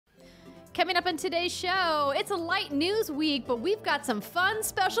Coming up on today's show, it's a light news week, but we've got some fun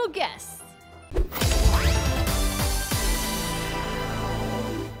special guests.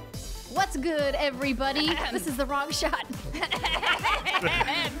 What's good, everybody? This is the wrong shot.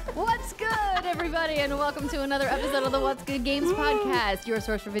 What's good, everybody, and welcome to another episode of the What's Good Games podcast, your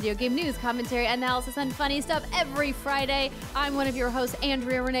source for video game news, commentary, analysis, and funny stuff every Friday. I'm one of your hosts,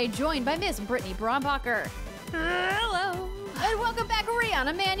 Andrea Renee, joined by Miss Brittany Brombacher. Hello. And welcome back,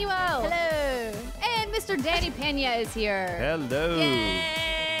 Riana Manuel. Hello. And Mr. Danny Peña is here. Hello.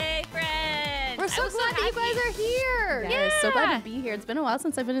 Yay, friends. We're so glad that you guys are here. Yeah, so glad to be here. It's been a while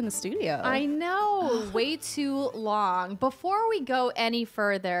since I've been in the studio. I know, way too long. Before we go any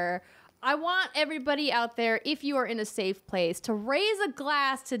further, I want everybody out there, if you are in a safe place, to raise a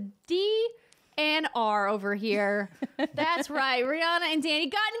glass to D and R over here. That's right. Riana and Danny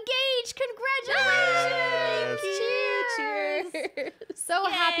got engaged. Congratulations. Yes. Cheers. So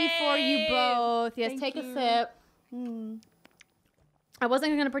happy for you both. Yes, take a sip. I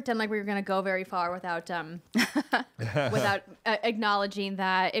wasn't going to pretend like we were going to go very far without acknowledging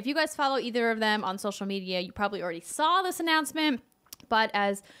that. If you guys follow either of them on social media, you probably already saw this announcement. But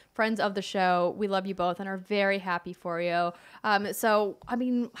as friends of the show, we love you both and are very happy for you. So, I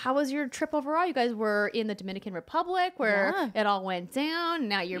mean, how was your trip overall? You guys were in the Dominican Republic where it all went down.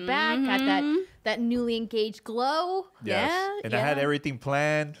 Now you're back, got that newly engaged glow. Yes. And I had everything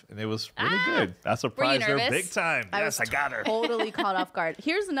planned, and it was really good. I surprised her big time. Yes, I got her. Totally caught off guard.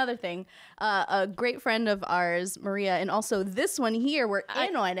 Here's another thing. A great friend of ours, Maria, and also this one here, we're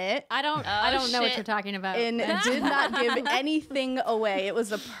in on it. I don't know what you're talking about. And did not give anything away. It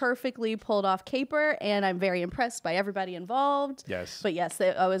was a perfectly pulled off caper, and I'm very impressed by everybody involved. Yes. But yes,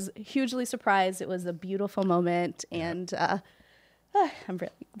 I was hugely surprised. It was a beautiful moment, and I'm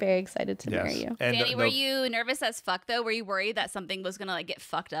really, very excited to marry you. And Danny, were you nervous as fuck though? Were you worried that something was gonna get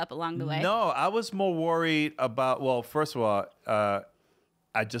fucked up along the way? No, I was more worried about. Well, first of all,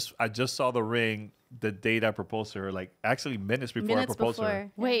 I just saw the ring the date I proposed to her, like actually minutes before I proposed to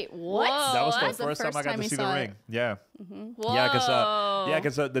her. Wait, what? Whoa, that was the first time I got to see the ring. Yeah. Whoa. Yeah,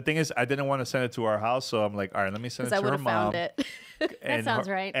 because the thing is, I didn't want to send it to our house, so I'm like, all right, let me send it to her mom. Found it. That sounds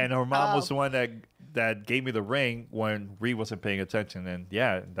right. And her mom was the one that gave me the ring when Ree wasn't paying attention, and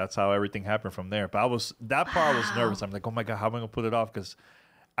yeah, that's how everything happened from there. But I was nervous. I'm like, oh my god, how am I gonna put it off? Because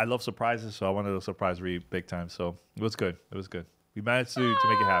I love surprises, so I wanted to surprise Ree big time. So it was good. It was good. We managed to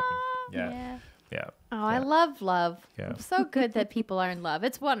make it happen. Yeah. Oh, I love love. Yeah. It's so good that people are in love.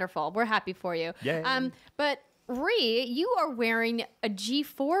 It's wonderful. We're happy for you. Yeah. But Ree, you are wearing a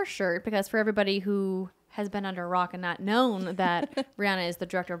G4 shirt because for everybody who has been under a rock and not known that Riana is the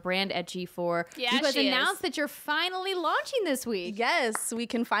director of brand at G4, Yeah, you guys she announced is. that you're finally launching this week. Yes, we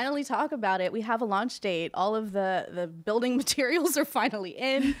can finally talk about it. We have a launch date. All of the building materials are finally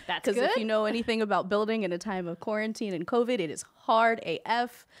in. That's because if good. you know anything about building in a time of quarantine and COVID, it is hard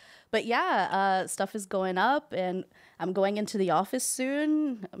AF. But yeah, stuff is going up, and I'm going into the office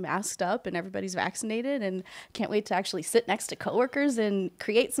soon, masked up, and everybody's vaccinated, and can't wait to actually sit next to coworkers and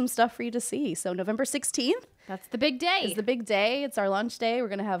create some stuff for you to see. So November 16th. That's the big day. It's the big day. It's our launch day. We're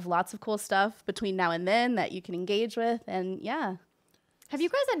going to have lots of cool stuff between now and then that you can engage with, and yeah. Have you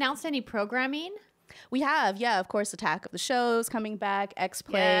guys announced any programming? We have, yeah, of course, Attack of the Shows coming back,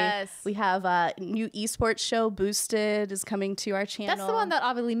 X-Play. Yes. We have a new esports show, Boosted, is coming to our channel. That's the one that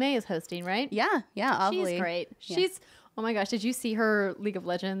Avilee May is hosting, right? Yeah, Avilee. She's great. Yeah. She's, oh my gosh, did you see her League of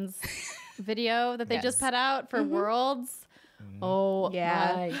Legends video that they just put out for Worlds? Oh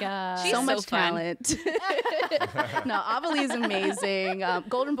Yeah. my gosh. She's so so much fun. talent. No, Avilee is amazing.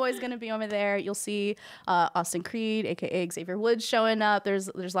 Golden Boy's going to be over there. You'll see Austin Creed, aka Xavier Woods, showing up.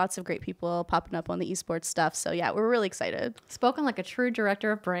 There's lots of great people popping up on the esports stuff. So yeah, we're really excited. Spoken like a true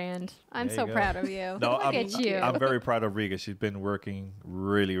director of brand. I'm There so you go. proud of you. No, Look at you. I'm very proud of Riga. She's been working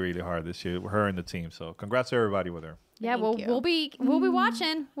really, really hard this year. Her and the team. So congrats to everybody with her. Yeah, Thank you. we'll be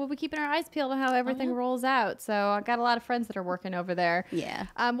watching. We'll be keeping our eyes peeled on how everything rolls out. So I got a lot of friends that are working over there. Yeah.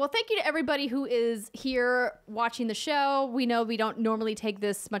 Well, thank you to everybody who is here watching the show. We know we don't normally take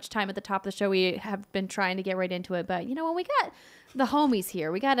this much time at the top of the show. We have been trying to get right into it, but you know, when we got the homies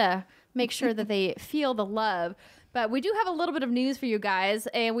here, we gotta make sure that they feel the love. But we do have a little bit of news for you guys,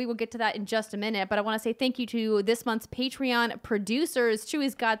 and we will get to that in just a minute. But I want to say thank you to this month's Patreon producers,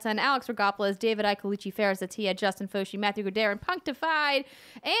 Chewy's Godson, Alex Rigopulos, David Iacolucci, Faris Attieh, Justin Foshee, Matthew Goderre, and Punkdefied.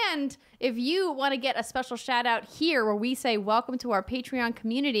 And if you want to get a special shout out here where we say welcome to our Patreon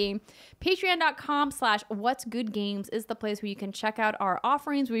community, patreon.com/whatsgoodgames is the place where you can check out our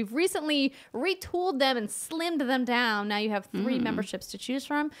offerings. We've recently retooled them and slimmed them down. Now you have 3 memberships to choose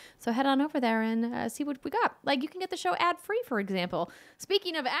from. So head on over there and see what we got. Like you can get the show ad-free, for example.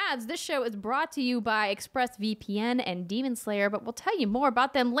 Speaking of ads, this show is brought to you by ExpressVPN and Demon Slayer, but we'll tell you more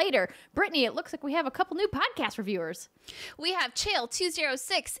about them later. Brittany, it looks like we have a couple new podcast reviewers. We have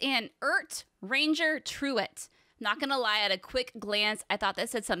Chael206 and Ranger Truitt. Not gonna lie, at a quick glance, I thought that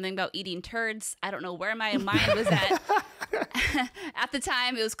said something about eating turds. I don't know where my mind was at. At the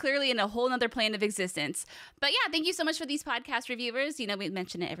time, it was clearly in a whole nother plane of existence. But yeah, thank you so much for these podcast reviewers. You know, we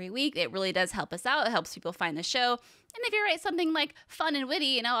mention it every week. It really does help us out. It helps people find the show. And if you write something like fun and witty,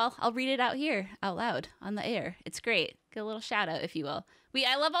 you know, I'll read it out here, out loud, on the air. It's great. Get a little shout out, if you will.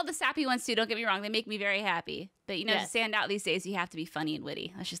 I love all the sappy ones too. Don't get me wrong; they make me very happy. But you know, to stand out these days, you have to be funny and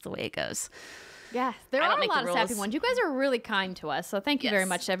witty. That's just the way it goes. Yeah, there are a lot of sappy ones. You guys are really kind to us, so thank you very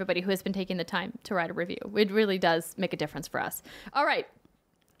much to everybody who has been taking the time to write a review. It really does make a difference for us. All right,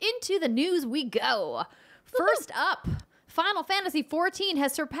 into the news we go. First up, Final Fantasy XIV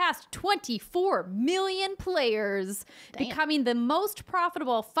has surpassed 24 million players, becoming the most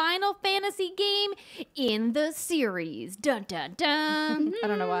profitable Final Fantasy game in the series. Dun, dun, dun. I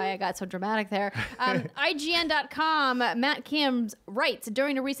don't know why I got so dramatic there. IGN.com, Matt Kims writes,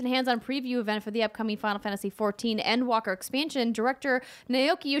 during a recent hands-on preview event for the upcoming Final Fantasy XIV Endwalker expansion, director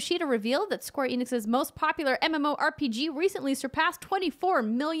Naoki Yoshida revealed that Square Enix's most popular MMORPG recently surpassed 24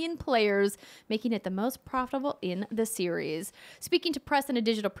 million players, making it the most profitable in the series. Speaking to press in a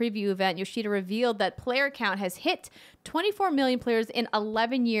digital preview event, Yoshida revealed that player count has hit 24 million players in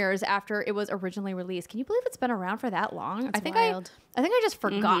 11 years after it was originally released. Can you believe it's been around for that long? That's I think wild. I just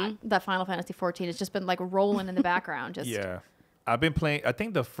forgot that Final Fantasy XIV has just been like rolling in the background. Yeah. I've been playing, I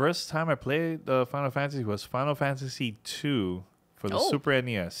think the first time I played the Final Fantasy was Final Fantasy II for the Super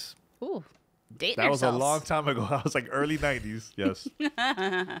NES. Ooh, That was a long time ago. I was like early 90s. Yes.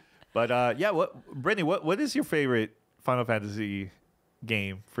 But Brittany, what is your favorite Final Fantasy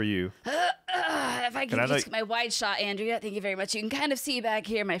game for you? If I could use my wide shot, Andrea, thank you very much. You can kind of see back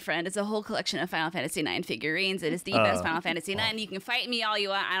here, my friend. It's a whole collection of Final Fantasy IX figurines. It is the best Final Fantasy IX. You can fight me all you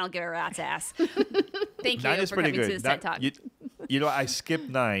want. I don't give a rat's ass. Thank you for coming to this TED Talk. You know, I skipped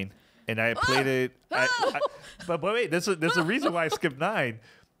 9 and I played it. But wait, there's a reason why I skipped 9.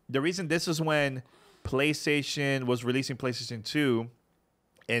 The reason this is when PlayStation was releasing PlayStation 2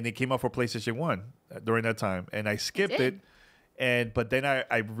 and it came out for PlayStation 1 during that time. And I skipped it. But then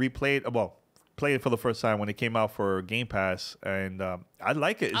I played it for the first time when it came out for Game Pass. And I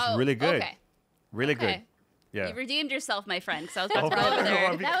like it. It's really good. Okay. Really good. Yeah. You redeemed yourself, my friend, because I was about to go over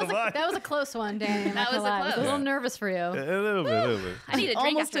there. That was a close one, Dan. That was a close. I was a little nervous for you. A little bit. I need a drink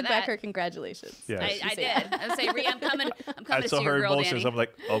Almost after did that. back her congratulations. Yeah. I did. I was saying, I'm coming I to saw see her your girl, emotions. Danny. I'm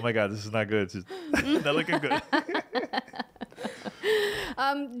like, oh my God, this is not good. It's not looking good.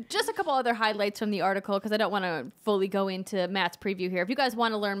 Just a couple other highlights from the article because I don't want to fully go into Matt's preview here. If you guys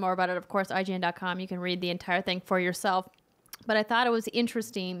want to learn more about it, of course, IGN.com. You can read the entire thing for yourself. But I thought it was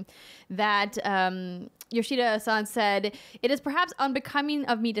interesting that Yoshida-san said, "It is perhaps unbecoming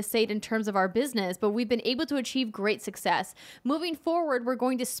of me to say it in terms of our business, but we've been able to achieve great success. Moving forward, we're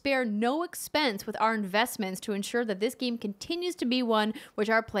going to spare no expense with our investments to ensure that this game continues to be one which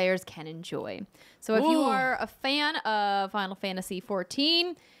our players can enjoy." So if you are a fan of Final Fantasy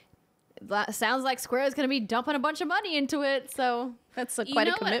XIV, that sounds like Square is going to be dumping a bunch of money into it. So That's quite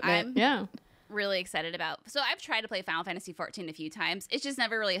a commitment. yeah. Really excited about. So I've tried to play Final Fantasy XIV a few times. It just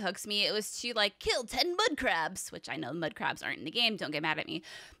never really hooks me. It was to like kill 10 mud crabs, which I know mud crabs aren't in the game. Don't get mad at me.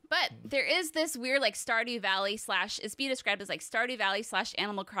 But there is this weird like Stardew Valley / it's being described as like Stardew Valley /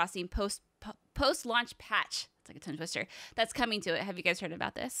 Animal Crossing post launch patch. It's like a tongue twister that's coming to it. Have you guys heard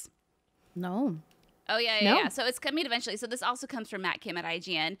about this? No. Oh, yeah. So it's coming eventually. So this also comes from Matt Kim at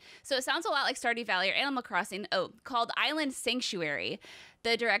IGN. So it sounds a lot like Stardew Valley or Animal Crossing, called Island Sanctuary.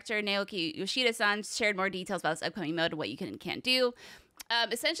 The director, Naoki Yoshida-san, shared more details about this upcoming mode and what you can and can't do.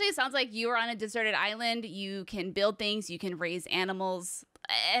 Essentially, it sounds like you are on a deserted island. You can build things. You can raise animals.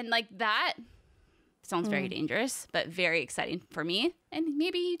 And like that sounds very dangerous, but very exciting for me. And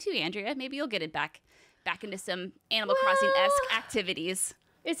maybe you too, Andrea. Maybe you'll get it back into some Animal Crossing-esque activities.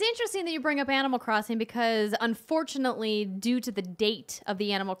 It's interesting that you bring up Animal Crossing because, unfortunately, due to the date of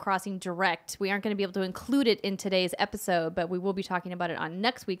the Animal Crossing Direct, we aren't going to be able to include it in today's episode, but we will be talking about it on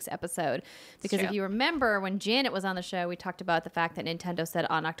next week's episode. Because if you remember, when Janet was on the show, we talked about the fact that Nintendo said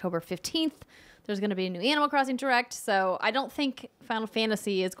on October 15th, there's going to be a new Animal Crossing Direct. So I don't think Final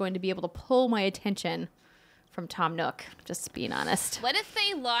Fantasy is going to be able to pull my attention from Tom Nook, just being honest. What if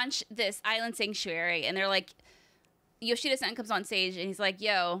they launch this island sanctuary and they're like, Yoshida-san comes on stage and he's like,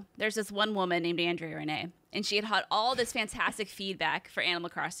 yo, there's this one woman named Andrea Renee, and she had all this fantastic feedback for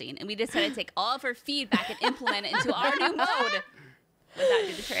Animal Crossing, and we decided to take all of her feedback and implement it into our new mode. Would that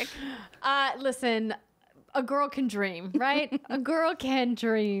do the trick? Listen, a girl can dream, right? A girl can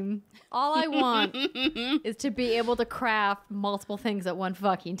dream. All I want is to be able to craft multiple things at one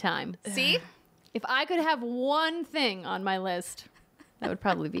fucking time. See? If I could have one thing on my list, that would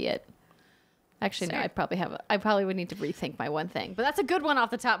probably be it. Actually, no, I probably would need to rethink my one thing, but that's a good one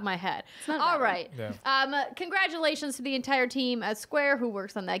off the top of my head. All right. Yeah. Congratulations to the entire team at Square who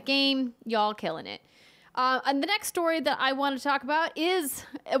works on that game. Y'all killing it. And the next story that I want to talk about is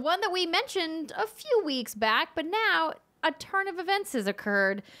one that we mentioned a few weeks back, but now a turn of events has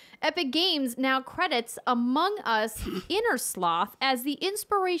occurred. Epic Games now credits Among Us Innersloth as the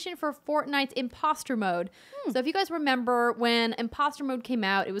inspiration for Fortnite's imposter mode. So if you guys remember when imposter mode came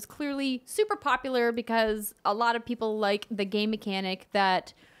out, it was clearly super popular because a lot of people like the game mechanic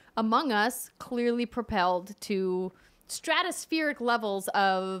that Among Us clearly propelled to stratospheric levels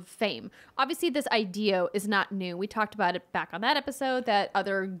of fame. Obviously, this idea is not new. We talked about it back on that episode, that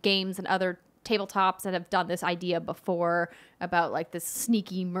other games and other tabletops that have done this idea before about like this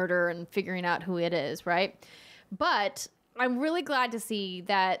sneaky murder and figuring out who it is, right? But I'm really glad to see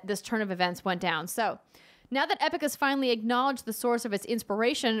that this turn of events went down. So now that Epic has finally acknowledged the source of its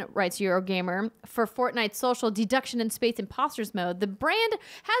inspiration, writes Eurogamer, for Fortnite's social deduction and space imposters mode, the brand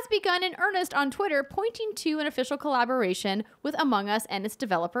has begun in earnest on Twitter, pointing to an official collaboration with Among Us and its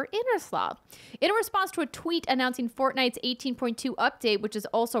developer Innersloth. In response to a tweet announcing Fortnite's 18.2 update, which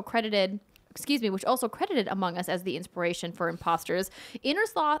also credited Among Us as the inspiration for imposters,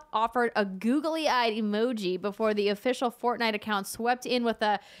 Innersloth offered a googly-eyed emoji before the official Fortnite account swept in with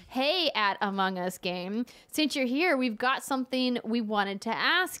a "Hey at Among Us game. Since you're here, we've got something we wanted to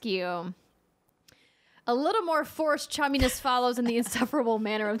ask you." A little more forced chumminess follows in the insufferable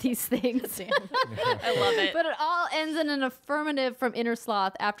manner of these things. I love it. But it all ends in an affirmative from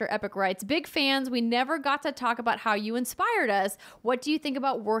Innersloth after Epic writes, "Big fans, we never got to talk about how you inspired us. What do you think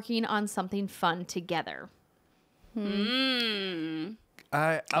about working on something fun together?" I'm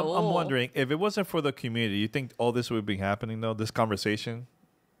wondering, if it wasn't for the community, you think all this would be happening, though? This conversation?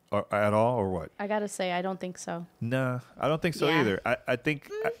 Or at all, or what? I gotta say, I don't think so. No, I don't think so Yeah. either. I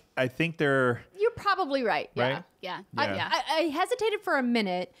think they're... You're probably right. Yeah. Right? Yeah. Yeah. I hesitated for a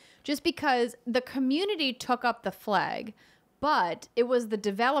minute just because the community took up the flag, but it was the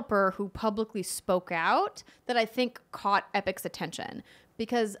developer who publicly spoke out that I think caught Epic's attention,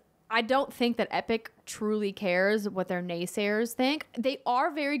 because I don't think that Epic truly cares what their naysayers think. They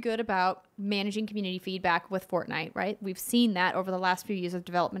are very good about managing community feedback with Fortnite, right? We've seen that over the last few years of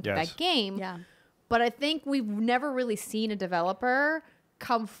development of that game. Yeah. But I think we've never really seen a developer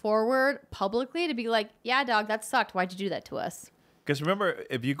come forward publicly to be like, "Yeah, dog, that sucked. Why'd you do that to us?" Because remember,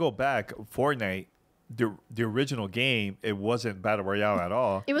 if you go back, Fortnite, the original game, it wasn't Battle Royale at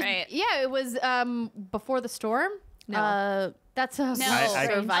all. It was, Right. yeah, it was Before the Storm. No, that's a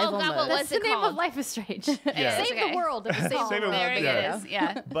survival God, mode. what That's was the it name called? of Life is Strange. Yeah. Save Okay. the world. It was Save the Save the World. World. There Yeah. it is.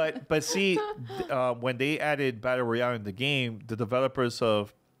 Yeah. But see, when they added Battle Royale in the game, the developers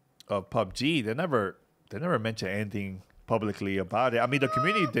of PUBG, they never mentioned anything publicly about it. I mean, the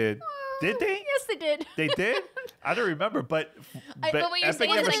community did. Did they? Yes, they did. They did? I don't remember, but but what you're Epic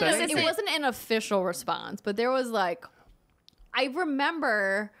saying never is said like anything. It wasn't an official response, but there was like, I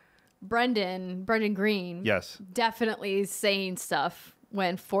remember Brendan Green, Yes. definitely saying stuff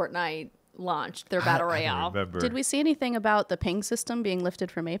when Fortnite launched their battle I royale. remember. Did we see anything about the ping system being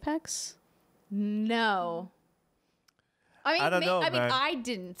lifted from Apex? No. I mean, I don't know, man. I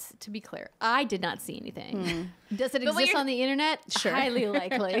didn't. To be clear, I did not see anything. Does it But what exist you're- on the internet? Sure. Highly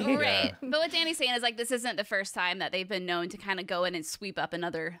likely. Right. But what Danny's saying is like this isn't the first time that they've been known to kind of go in and sweep up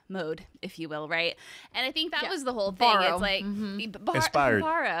another mode, if you will, right? And I think that was the whole thing. Borrow. It's like Inspired.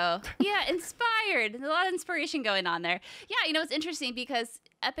 Borrow. Yeah, inspired. There's a lot of inspiration going on there. Yeah, you know, it's interesting because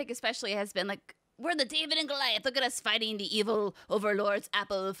Epic especially has been like, we're the David and Goliath. Look at us fighting the evil overlords,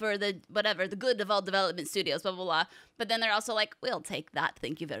 Apple, for the whatever, the good of all development studios, blah, blah, blah. But then they're also like, we'll take that.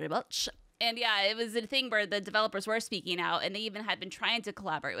 Thank you very much. And yeah, it was a thing where the developers were speaking out and they even had been trying to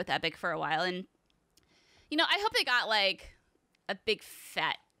collaborate with Epic for a while. And, you know, I hope they got like a big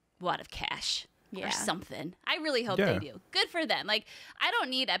fat wad of cash or something. I really hope they do. Good for them. Like, I don't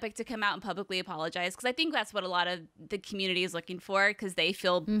need Epic to come out and publicly apologize, because I think that's what a lot of the community is looking for, because they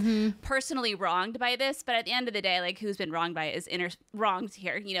feel personally wronged by this. But at the end of the day, like, who's been wronged by it is wronged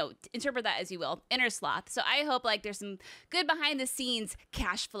here. You know, interpret that as you will. Innersloth. So I hope like there's some good behind the scenes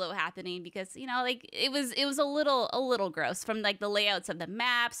cash flow happening, because, you know, like it was a little gross, from like the layouts of the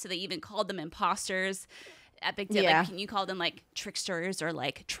maps. So they even called them impostors. Epic did like, can you call them like tricksters or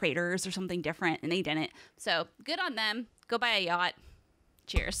like traitors or something different? And they didn't. So good on them. Go buy a yacht.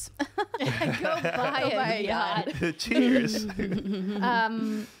 Cheers. Go buy a yacht. Cheers.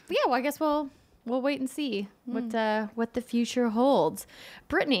 Yeah, well, I guess we'll wait and see what the future holds.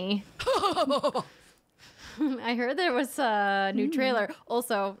 Brittany, I heard there was a new trailer.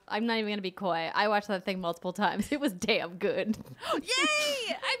 Also, I'm not even gonna be coy. I watched that thing multiple times. It was damn good.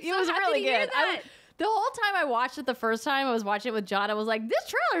 Yay! It was really good. The whole time I watched it the first time, I was watching it with John. I was like, this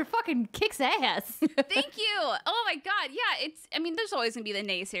trailer fucking kicks ass. Thank you. Oh my God. Yeah, I mean, there's always going to be the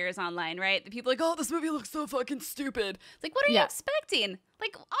naysayers online, right? The people like, oh, this movie looks so fucking stupid. It's like, what are you expecting?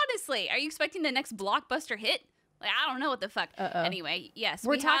 Like, honestly, are you expecting the next blockbuster hit? Like, I don't know what the fuck. Anyway, yes.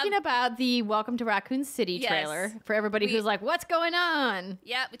 We're talking about the Welcome to Raccoon City trailer for everybody who's like, what's going on?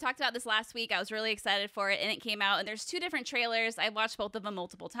 Yeah, we talked about this last week. I was really excited for it, and it came out, and there's 2 different trailers. I watched both of them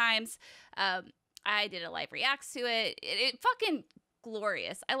multiple times. I did a live reacts to it. It fucking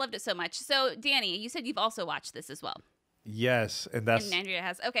glorious. I loved it so much. So, Danny, you said you've also watched this as well. Yes, and that's... And Andrea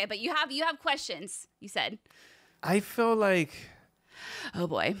has. Okay, but you have questions, you said. I feel like... Oh,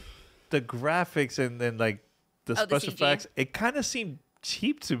 boy. The graphics and then, like, the special effects, it kind of seemed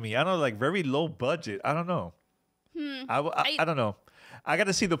cheap to me. I don't know, like, very low budget. I don't know. I don't know. I got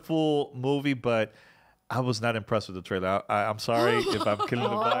to see the full movie, but I was not impressed with the trailer. I'm sorry if I'm killing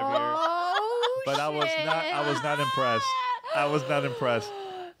the vibe here. But I was not impressed. I was not impressed.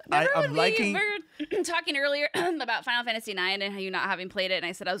 I'm liking. We were talking earlier about Final Fantasy IX and how you not having played it, and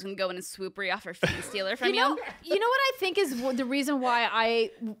I said I was going to go in and swoopery off her Fiend Stealer from you. You know what I think is the reason why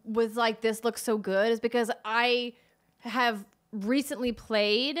I was like, this looks so good, is because I have recently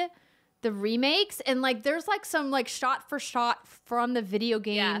played the remakes, and like there's like some like shot for shot from the video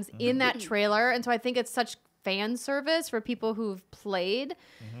games in that trailer, and so I think it's such fan service for people who've played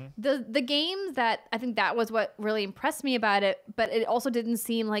the games, that I think that was what really impressed me about it. But it also didn't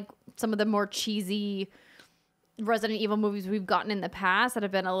seem like some of the more cheesy Resident Evil movies we've gotten in the past that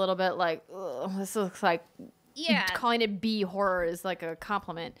have been a little bit like, this looks like, calling it B horror is like a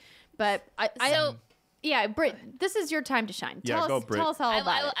compliment. But Britt, this is your time to shine. Tell us all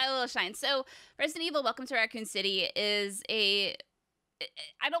about it. I will shine. So Resident Evil Welcome to Raccoon City is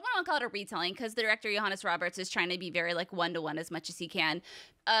I don't want to call it a retelling, because the director Johannes Roberts is trying to be very like one-to-one as much as he can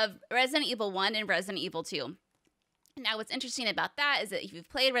of Resident Evil 1 and Resident Evil 2. Now, what's interesting about that is that if you've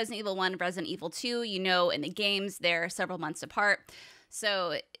played Resident Evil 1 and Resident Evil 2, you know in the games they're several months apart,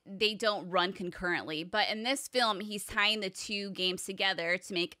 so they don't run concurrently. But in this film, he's tying the 2 games together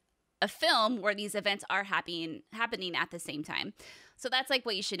to make a film where these events are happening at the same time. So that's like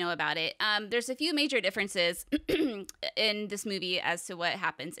what you should know about it. There's a few major differences in this movie as to what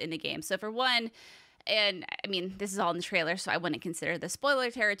happens in the game. So for one, and I mean, this is all in the trailer, so I wouldn't consider this spoiler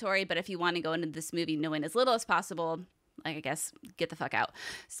territory, but if you want to go into this movie knowing as little as possible, like, I guess, get the fuck out.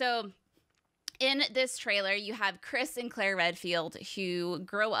 So in this trailer, you have Chris and Claire Redfield, who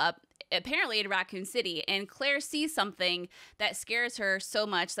grow up apparently in Raccoon City, and Claire sees something that scares her so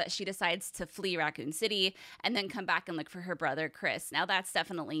much that she decides to flee Raccoon City and then come back and look for her brother Chris. Now that's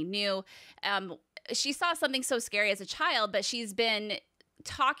definitely new. She saw something so scary as a child, but she's been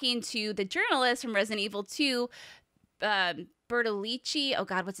talking to the journalist from Resident Evil 2, Bertolucci. Oh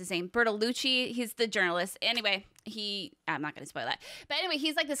God, what's his name? Bertolucci. He's the journalist. Anyway, I'm not going to spoil that. But anyway,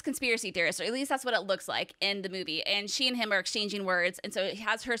 he's like this conspiracy theorist, or at least that's what it looks like in the movie. And she and him are exchanging words. And so it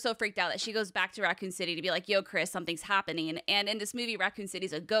has her so freaked out that she goes back to Raccoon City to be like, yo, Chris, something's happening. And in this movie, Raccoon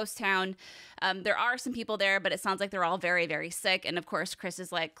City's a ghost town. There are some people there, but it sounds like they're all very, very sick. And of course, Chris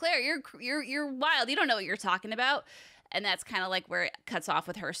is like, Claire, you're wild. You don't know what you're talking about. And that's kind of like where it cuts off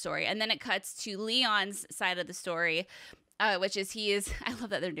with her story. And then it cuts to Leon's side of the story, which is I love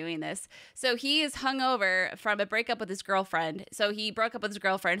that they're doing this. So he is hungover from a breakup with his girlfriend. So he broke up with his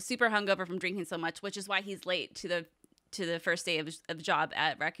girlfriend, super hungover from drinking so much, which is why he's late to the first day of job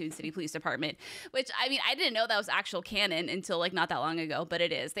at Raccoon City Police Department, which, I mean, I didn't know that was actual canon until like not that long ago, but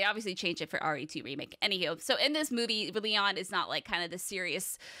it is. They obviously changed it for RE2 remake. Anywho, so in this movie, Leon is not like kind of the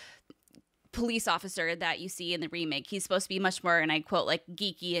serious police officer that you see in the remake. He's supposed to be much more, and I quote, like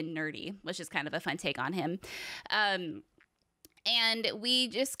geeky and nerdy, which is kind of a fun take on him. And we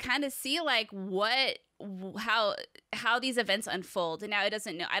just kind of see like what how these events unfold. And now it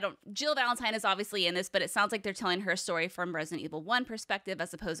doesn't know. Jill Valentine is obviously in this, but it sounds like they're telling her story from Resident Evil 1 perspective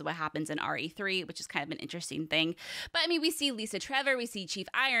as opposed to what happens in RE3, which is kind of an interesting thing. But I mean, we see Lisa Trevor, we see Chief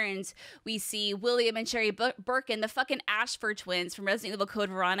Irons, we see William and Sherry Birkin, the fucking Ashford twins from Resident Evil Code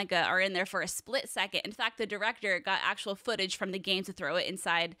Veronica are in there for a split second. In fact, the director got actual footage from the game to throw it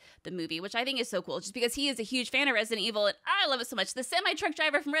inside the movie, which I think is so cool, just because he is a huge fan of Resident Evil and I love it so much. The semi-truck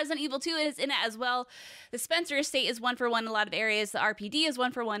driver from Resident Evil 2 is in it as well. The Spencer estate is 1-for-1 in a lot of areas. The RPD is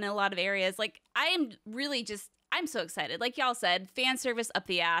 1-for-1 in a lot of areas. Like, I am really I'm so excited. Like y'all said, fan service up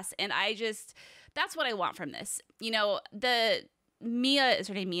the ass. And that's what I want from this. You know, the Mia, is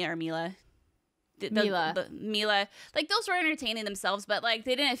her name Mia or Mila? Mila. Like, those were entertaining themselves, but like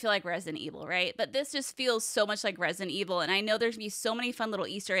they didn't feel like Resident Evil, right? But this just feels so much like Resident Evil. And I know there's gonna be so many fun little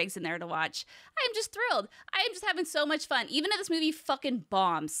Easter eggs in there to watch. I am just thrilled. I am just having so much fun. Even if this movie fucking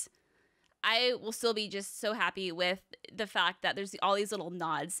bombs, I will still be just so happy with the fact that there's all these little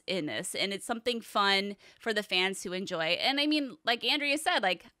nods in this, and it's something fun for the fans to enjoy. And I mean, like Andrea said,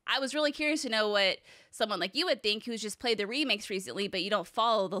 like, I was really curious to know what someone like you would think who's just played the remakes recently, but you don't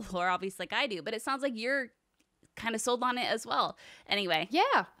follow the lore, obviously, like I do. But it sounds like you're kind of sold on it as well. Anyway.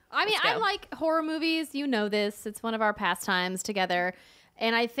 Yeah. I mean, I like horror movies. You know this. It's one of our pastimes together.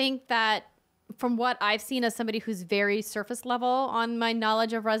 And I think that from what I've seen as somebody who's very surface level on my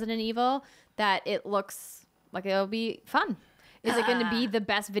knowledge of Resident Evil, that it looks like it'll be fun. Is it going to be the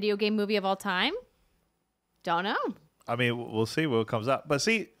best video game movie of all time? Don't know. I mean, we'll see what comes out. But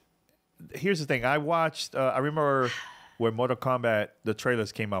see, here's the thing. I watched, I remember when Mortal Kombat, the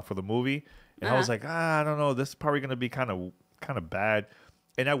trailers came out for the movie, and I was like, I don't know, this is probably going to be kind of bad.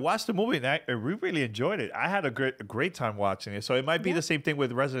 And I watched the movie, and I really enjoyed it. I had a great time watching it. So it might be the same thing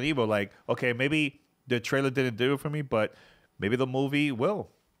with Resident Evil. Like, okay, maybe the trailer didn't do it for me, but maybe the movie will.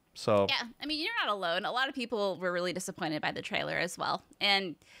 So yeah, I mean, you're not alone. A lot of people were really disappointed by the trailer as well.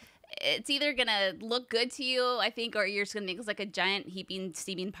 And it's either going to look good to you, I think, or you're just going to think it's like a giant heaping,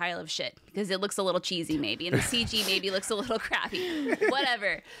 steaming pile of shit because it looks a little cheesy maybe. And the CG maybe looks a little crappy.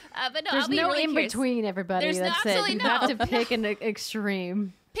 Whatever. But no, There's I'll be no really in curious. between, everybody. There's That's absolutely it. You no. have to pick an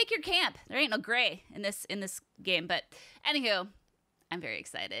extreme. Pick your camp. There ain't no gray in this game. But anywho, I'm very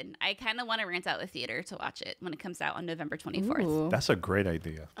excited. I kind of want to rent out a theater to watch it when it comes out on November 24th. Ooh. that's a great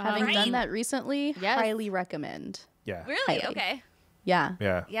idea. Having Right? done that recently, Yes. highly recommend. Yeah. Really? Highly. Okay. Yeah.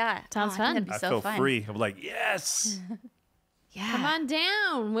 Yeah. Yeah. Sounds I think fun. that'd be I so feel fun. free. I'm like, yes. Yeah. Come on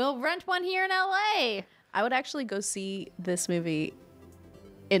down. We'll rent one here in LA. I would actually go see this movie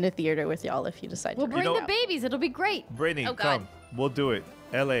in a theater with y'all if you decide We'll to bring know- the babies. It'll be great. Brittany, Oh, God. come. We'll do it.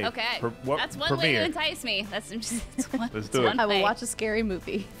 LA. Okay. That's one way premiere. to entice me. That's one, Let's it's do it. one I will way. watch a scary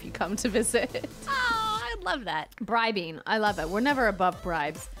movie if you come to visit. Oh, I love that. Bribing. I love it. We're never above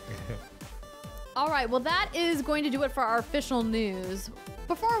bribes. All right. Well, that is going to do it for our official news.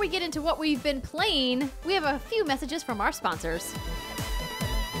 Before we get into what we've been playing, we have a few messages from our sponsors.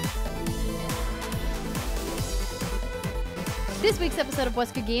 This week's episode of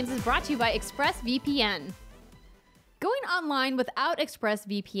What's Good Games is brought to you by ExpressVPN. Going online without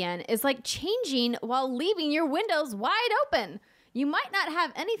ExpressVPN is like changing while leaving your windows wide open. You might not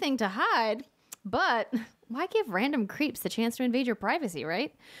have anything to hide, but why give random creeps the chance to invade your privacy,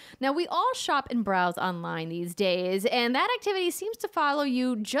 right? Now, we all shop and browse online these days, and that activity seems to follow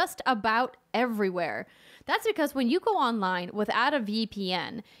you just about everywhere. That's because when you go online without a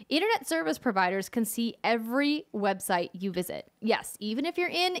VPN, internet service providers can see every website you visit. Yes, even if you're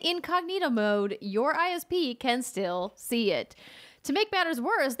in incognito mode, your ISP can still see it. To make matters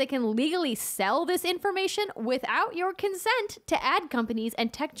worse, they can legally sell this information without your consent to ad companies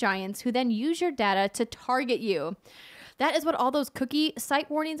and tech giants who then use your data to target you. That is what all those cookie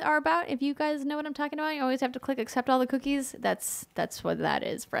site warnings are about. If you guys know what I'm talking about, you always have to click accept all the cookies. That's what that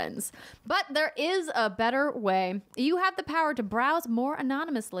is, friends. But there is a better way. You have the power to browse more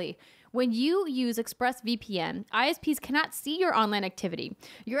anonymously. When you use ExpressVPN, ISPs cannot see your online activity.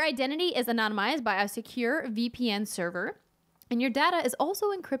 Your identity is anonymized by a secure VPN server, and your data is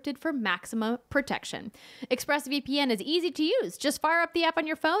also encrypted for maximum protection. ExpressVPN is easy to use. Just fire up the app on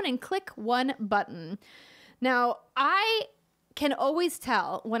your phone and click one button. Now, I can always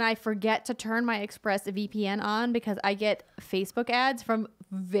tell when I forget to turn my ExpressVPN on because I get Facebook ads from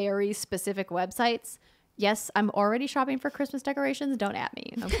very specific websites. Yes, I'm already shopping for Christmas decorations. Don't at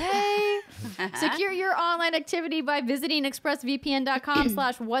me, okay? Secure your online activity by visiting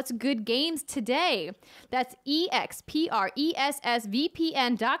expressvpn.com/whatsgoodgames today. That's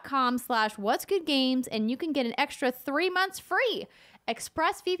expressvpn.com/whatsgoodgames, and you can get an extra 3 months free.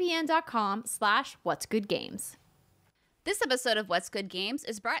 expressvpn.com/whatsgoodgames. This episode of What's Good Games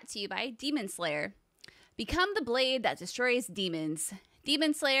is brought to you by Demon Slayer. Become the blade that destroys demons.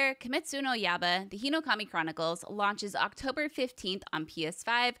 Demon Slayer Kimetsu no Yaiba, The Hinokami Chronicles, launches October 15th on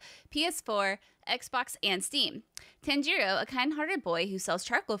PS5, PS4, Xbox, and Steam. Tanjiro, a kind-hearted boy who sells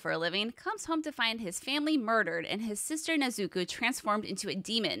charcoal for a living, comes home to find his family murdered and his sister Nezuko transformed into a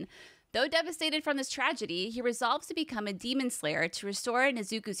demon. Though devastated from this tragedy, he resolves to become a demon slayer to restore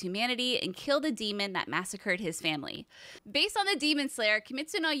Nezuko's humanity and kill the demon that massacred his family. Based on the Demon Slayer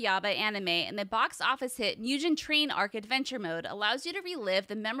Kimetsu no Yaiba anime and the box office hit Mugen Train Arc Adventure Mode allows you to relive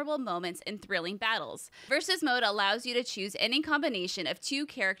the memorable moments and thrilling battles. Versus Mode allows you to choose any combination of 2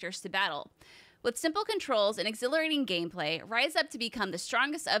 characters to battle. With simple controls and exhilarating gameplay, rise up to become the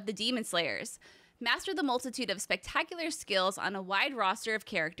strongest of the Demon Slayers. Master the multitude of spectacular skills on a wide roster of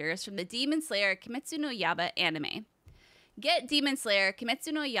characters from the Demon Slayer Kimetsu no Yaiba anime. Get Demon Slayer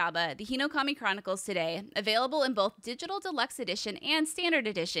Kimetsu no Yaiba, The Hinokami Chronicles today, available in both Digital Deluxe Edition and Standard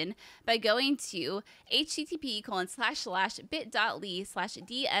Edition by going to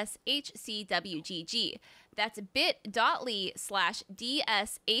http://bit.ly/DSHCWGG. That's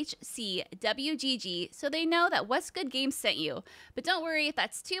bit.ly/DSHCWGG so they know that What's Good Games sent you. But don't worry, if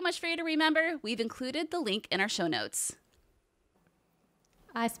that's too much for you to remember, we've included the link in our show notes.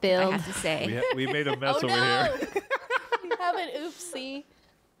 I spilled. I have to say. We made a mess Oh, over no. here. You have an oopsie.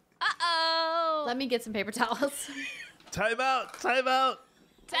 Uh-oh. Let me get some paper towels. Time out. Time out.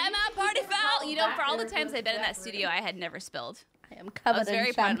 Time out, party foul. You know, for all the times I've been in that studio, I had never spilled. I am covered I was very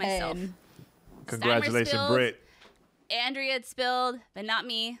in proud of champagne. myself. Congratulations, spilled. Britt. Andrea had spilled, but not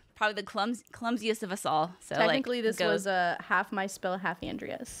me. Probably the clumsiest of us all. So Technically, like, this go. was half my spill, half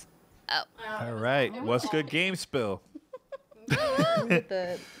Andrea's. Oh, All right. What's good game spill? With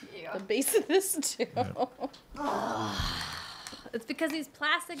the base of this too. It's because these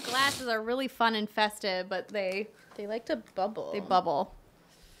plastic glasses are really fun and festive, but they They like to bubble. bubble.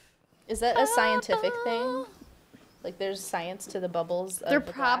 Is that a scientific thing? Like there's science to the bubbles of There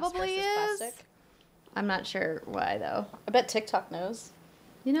the glass probably versus is. plastic? I'm not sure why though. I bet TikTok knows.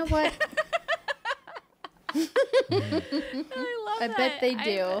 You know what? I love I that. bet they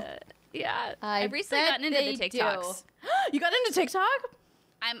do. Yeah, I I've recently bet gotten into the they TikToks. You got into TikTok?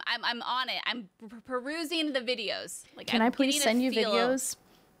 I'm on it. I'm perusing the videos. Like, Can I'm I please getting a send you feel- videos?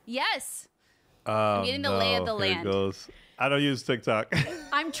 Yes. Oh, getting the lay of the Here it land. goes. I don't use TikTok.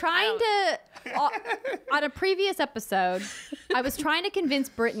 I'm trying to, on a previous episode, I was trying to convince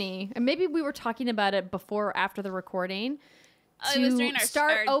Brittany, and maybe we were talking about it before or after the recording, Oh, it was during to our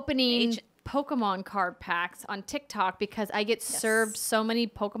start opening age- Pokemon card packs on TikTok because I get served so many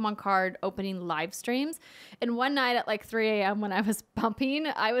Pokemon card opening live streams. And one night at like 3 a.m. when I was pumping,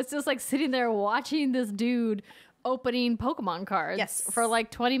 I was just like sitting there watching this dude opening Pokemon cards Yes. for like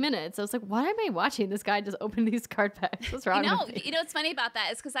 20 minutes. I was like, why am I watching this guy just open these card packs? What's wrong with me? You know what's funny about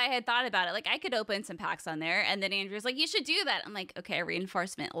that is because I had thought about it. Like, I could open some packs on there, and then Andrew's like, you should do that. I'm like, okay,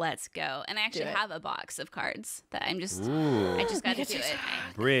 reinforcement, let's go. And I actually it. have a box of cards that I just Ooh. got to do it.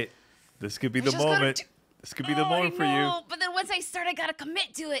 Britt, this could be the moment. This could be the moment for you. But then once I start, I got to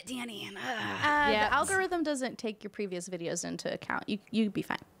commit to it, Danny. And, Yeah. The algorithm doesn't take your previous videos into account. You'd be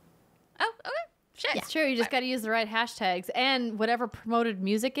fine. Oh, okay. Shit. It's true. You just got to use the right hashtags and whatever promoted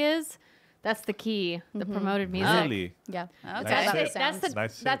music is. That's the key. The promoted music. Really? Yeah. Okay. Nice That's, tip.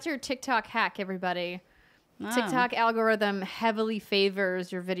 Nice tip. that's your TikTok hack, everybody. Wow. TikTok algorithm heavily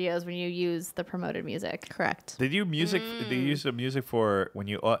favors your videos when you use the promoted music. Correct. Did you Did you use the music for when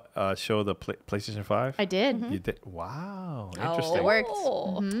you show the PlayStation 5? I did. You did. Wow. It Interesting. worked.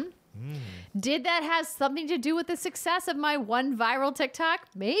 Did that have something to do with the success of my one viral TikTok?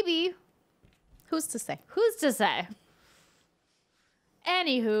 Maybe. Who's to say? Who's to say?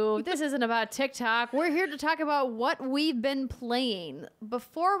 Anywho, this isn't about TikTok. We're here to talk about what we've been playing.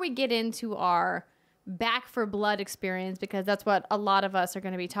 Before we get into our Back for Blood experience, because that's what a lot of us are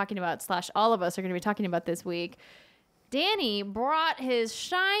going to be talking about, / all of us are going to be talking about this week, Danny brought his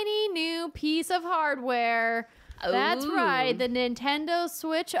shiny new piece of hardware. That's Ooh. right, the Nintendo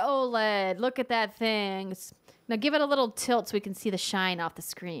Switch OLED. Look at that thing. Now give it a little tilt so we can see the shine off the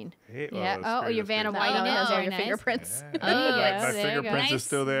screen. Hey, Yeah. the Oh, screen you're is Vanna pretty White Oh, in it. no. Very Your nice. fingerprints. good. There you go. My There you go. fingerprints is Nice.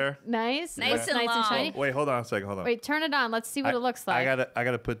 still there. Nice. Nice Looks and nice and long. shiny. Wait, hold on a second. Hold on. Wait, turn it on. Let's see what it looks like. I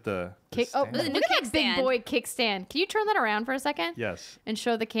gotta put the Kick. Oh, stand. look The new at that big kickstand. boy kickstand. Can you turn that around for a second? Yes. And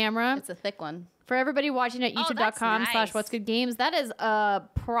show the camera. It's a thick one. For everybody watching at Oh, that's youtube.com nice. / what's good games, that is a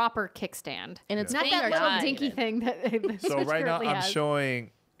proper kickstand. And it's Not being that little articulated. dinky thing that the So Switch right now currently I'm has.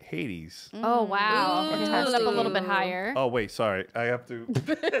 showing Hades. Oh, wow. Ooh. Hold it up a little bit higher. Oh wait, sorry. I have to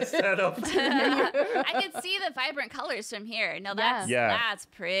stand up. I can see the vibrant colors from here. No, that's Yeah. that's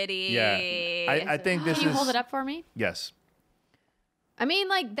pretty. Yeah. I think this Can you is hold it up for me? Yes. I mean,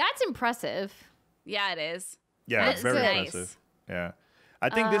 like, that's impressive. Yeah, it is. Yeah, That's very nice. impressive. Yeah. I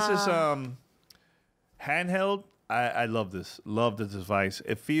think this is handheld. I love this. Love this device.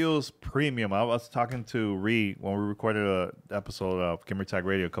 It feels premium. I was talking to Ree when we recorded an episode of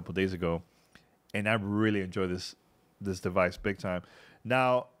GamertagRadio a couple days ago, and I really enjoy this device big time.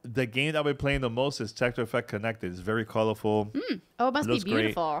 Now, the game that I've been playing the most is Tetris Effect Connected. It's very colorful. Oh, it must be Looks great.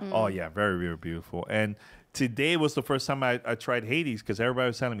 beautiful. Oh, yeah. Very, very beautiful. And today was the first time I tried Hades because everybody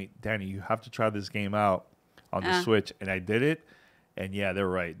was telling me, Danny, you have to try this game out on the Switch. And I did it. And yeah, they're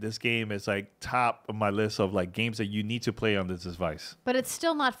right. This game is like top of my list of like games that you need to play on this device. But it's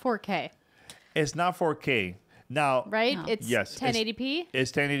still not 4K, It's not 4K. Now, right? No. It's Yes, 1080p.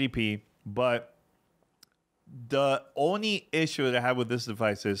 it's 1080p, but the only issue that I have with this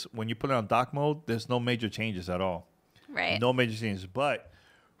device is when you put it on dock mode, there's no major changes at all. Right. No major changes. But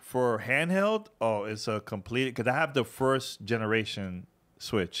for handheld, it's a complete, because I have the first generation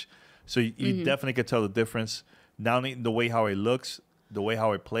Switch. So you definitely can tell the difference. Not only the way how it looks, the way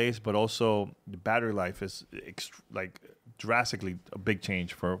how it plays, but also the battery life is drastically a big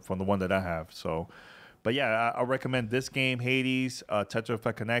change from the one that I have. So, but yeah, I recommend this game, Hades, Tetris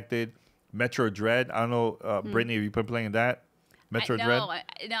Effect Connected, Metro Dread. I don't know, Brittany, have you been playing that? Metro Dread?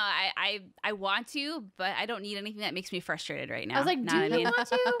 I want to, but I don't need anything that makes me frustrated right now. I was like, Know do what I you mean? want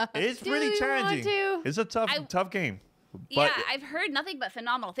to? It's Do really you want challenging. to? It's a tough game. Yeah, But I've heard nothing but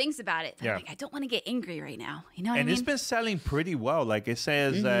phenomenal things about it. Yeah. I'm like, I don't want to get angry right now. You know what I and mean? it's been selling pretty well. Like it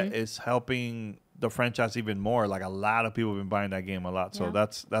says that it's helping the franchise even more. Like a lot of people have been buying that game a lot. So Yeah.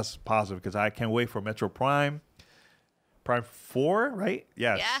 that's positive because I can't wait for Metro Prime 4, right?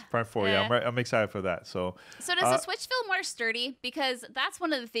 Yes, Yeah. Prime 4. Yeah, I'm excited for that. So So does the Switch feel more sturdy? Because that's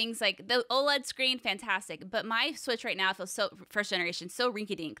one of the things, like the OLED screen, fantastic. But my Switch right now feels so first generation, so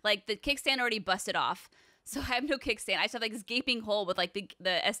rinky dink. Like the kickstand already busted off. So I have no kickstand. I just have like this gaping hole with like the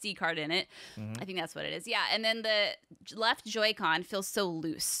SD card in it. I think that's what it is. Yeah. And then the left Joy-Con feels so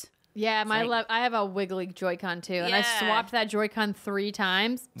loose. Yeah, my like- I have a wiggly Joy-Con too, and I Yeah. swapped that Joy-Con 3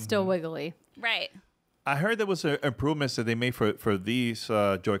 times. Still wiggly. Right. I heard there was improvements that they made for these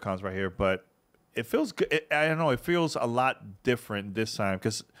Joy-Cons right here, but it feels good. I don't know. It feels a lot different this time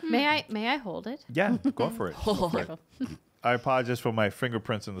because May I hold it? yeah, go for it. Go for it. I apologize for my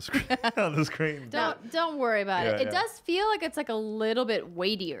fingerprints on the screen. On the screen. Don't worry about it. Yeah, It yeah. does feel like it's like a little bit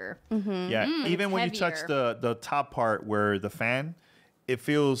weightier. Yeah, even when you touch heavier. the top part where the fan, it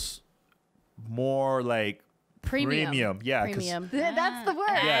feels more like Premium. Yeah, 'cause- Premium. That's the word.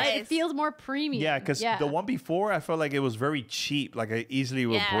 Yes. Right? It feels more premium. Yeah, because the one before I felt like it was very cheap, like I easily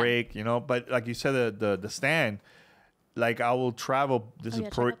would Yeah. break, But like you said, the stand, like I will travel. This is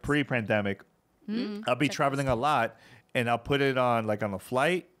check out this. pre-pandemic. I'll be traveling a lot, and I'll put it on like on a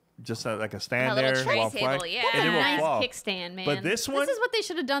flight, just like a stand A little there tray while table, flying, yeah. and it will nice fall. kickstand, man. But this one- is what they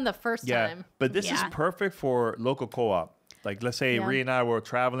should have done the first Yeah, time. but this is Yeah. perfect for local co-op. Like let's say Yeah. Ree and I were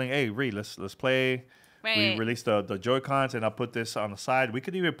traveling. Hey Ree, let's play. We Right. released the Joy-Cons, and I'll put this on the side. We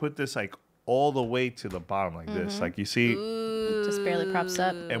could even put this like all the way to the bottom like this. Like you see, Just barely props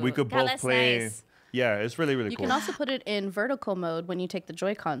up. and we could God, both that's play. nice. Yeah, it's really really You cool. can also put it in vertical mode when you take the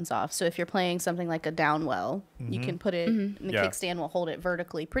Joy-Cons off. So if you're playing something like a downwell, you can put it, and the Yeah. kickstand will hold it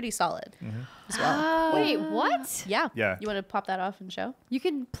vertically pretty solid as well. Wait, what? Yeah. Yeah. You want to pop that off and show? You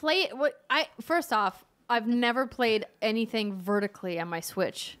can play it. First off, I've never played anything vertically on my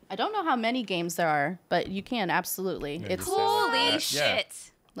Switch. I don't know how many games there are, but you can absolutely. It's just say like Holy that. Yeah.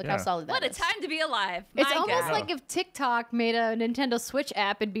 shit. look Yeah. how solid that What a is. time to be alive. It's My almost God. like if TikTok made a Nintendo Switch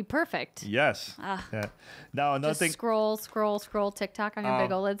app, it'd be perfect. Yes. Yeah. Now another Just thing. scroll TikTok on your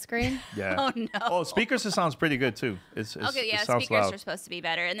big OLED screen. Yeah. Oh, no. Oh, speakers. It sounds pretty good too. Okay, yeah, it sounds speakers loud. are supposed to be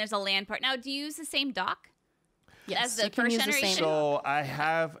better. And there's a LAN part. Now, do you use the same dock? Yes, As the you can first use the same. generation? So I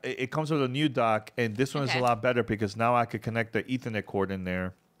have. It comes with a new dock, and this one is Okay. a lot better because now I could connect the Ethernet cord in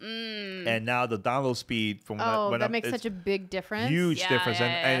there, and now the download speed from Oh, when that I'm, makes it's such a big difference. huge Yeah, difference, yeah,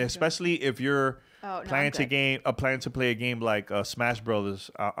 and yeah. especially if you're Oh, no, planning I'm to good. planning to play a game like Smash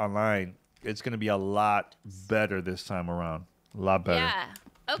Brothers online, it's gonna be a lot better this time around. A lot better. Yeah.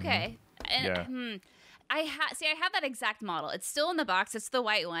 Okay. And Yeah. I have that exact model. It's still in the box. It's the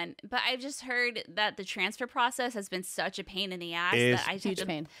white one. But I've just heard that the transfer process has been such a pain in the ass It's that I just have Huge to-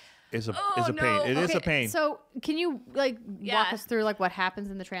 pain. It's a Oh, it's a no. pain. It is Okay, a pain. So, can you walk Yeah. us through what happens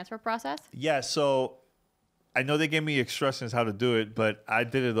in the transfer process? Yeah, so I know they gave me instructions how to do it, but I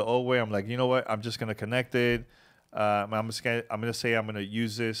did it the old way. I'm like, you know what? I'm just gonna connect it. I'm gonna say I'm gonna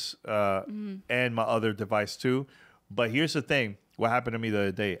use this and my other device too. But here's the thing: what happened to me the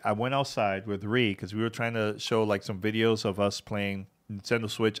other day? I went outside with Ree because we were trying to show like some videos of us playing Nintendo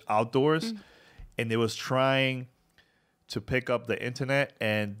Switch outdoors, and it was trying to pick up the internet,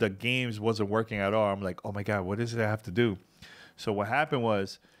 and the games wasn't working at all. I'm like, oh my God, what is it I have to do? So what happened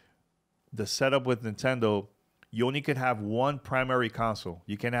was the setup with Nintendo, you only could have one primary console.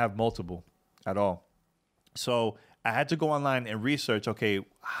 You can't have multiple at all. So I had to go online and research, okay,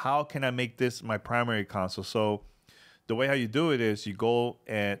 how can I make this my primary console? So the way how you do it is you go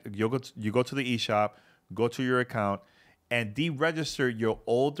to the eShop, go to your account, and deregister your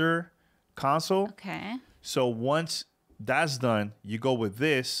older console. Okay. So once that's done, you go with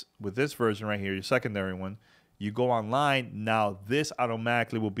this version right here, your secondary one. You go online. Now this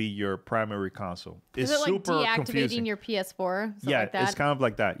automatically will be your primary console. Is It's it like super deactivating confusing. your PS4? Yeah, like that? it's kind of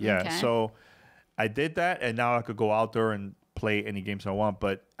like that. Yeah. Okay. So I did that, and now I could go out there and play any games I want.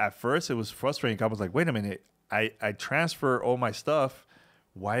 But at first, it was frustrating. I was like, wait a minute. I transfer all my stuff.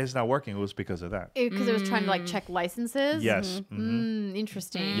 Why is it not working? It was because of that. Because it was trying to like check licenses. Yes.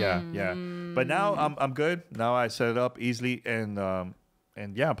 Interesting. Yeah, yeah. But now I'm good. Now I set it up easily, and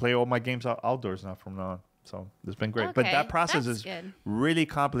yeah, I play all my games outdoors now from now on. So it's been great. But Okay, that process that's is good. really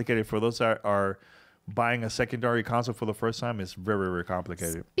complicated for those that are buying a secondary console for the first time. It's very, very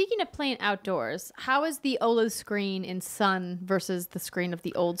complicated. Speaking of playing outdoors, how is the OLED screen in sun versus the screen of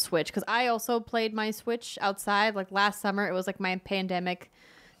the old Switch? Because I also played my Switch outside. Like last summer, it was like my pandemic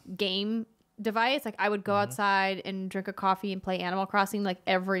game device. Like I would go outside and drink a coffee and play Animal Crossing like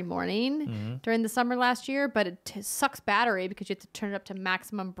every morning during the summer last year. But it sucks battery because you have to turn it up to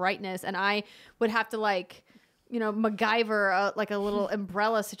maximum brightness. And I would have to like, MacGyver like a little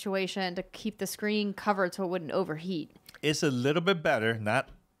umbrella situation to keep the screen covered so it wouldn't overheat. It's a little bit better, not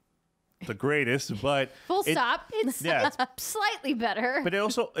the greatest, but Full stop. It's slightly better. But it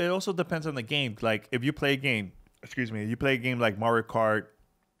also depends on the game. Like if you play a game, like Mario Kart,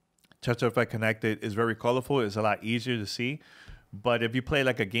 Tetrafy Connected is very colorful. It's a lot easier to see. But if you play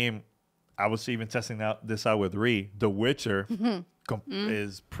like a game, I was even testing this out with Ree, The Witcher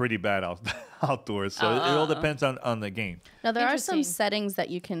is pretty bad outdoors. So it all depends on the game. Now, there are some Interesting. settings that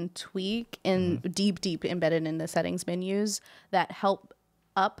you can tweak in deep embedded in the settings menus that help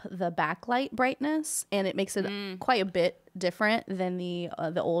up the backlight brightness, and it makes it quite a bit different than the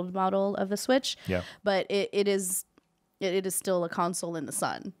old model of the Switch. Yeah. But it is still a console in the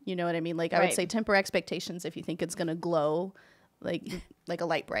sun. You know what I mean? Like I would Right. say temper expectations if you think it's gonna glow like a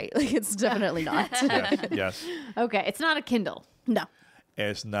light bright. Like it's definitely not. Yes. Okay, it's not a Kindle. No,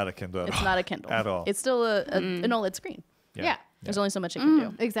 It's not a Kindle. it's not a Kindle At all. It's still an OLED screen. Yeah. There's only so much it can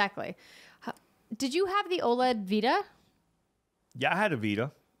do. Exactly. Did you have the OLED Vita? Yeah, I had a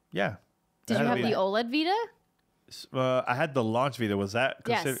Vita. Yeah. Did you have the OLED Vita? I had the launch Vita. Was that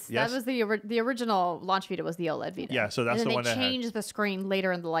considered? Yes, that was the original launch Vita was the OLED Vita. Yeah, so that's and the then one they I had. changed the screen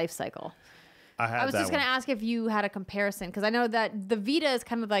later in the life cycle. I was just going to ask if you had a comparison because I know that the Vita is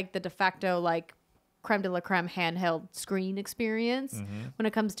kind of like the de facto like creme de la creme handheld screen experience when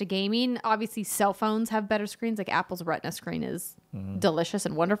it comes to gaming. Obviously, cell phones have better screens. Like Apple's Retina screen is delicious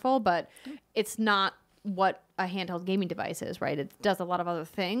and wonderful, but it's not what a handheld gaming device is, right? It does a lot of other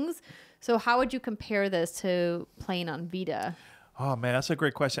things. So how would you compare this to playing on Vita? Oh man, that's a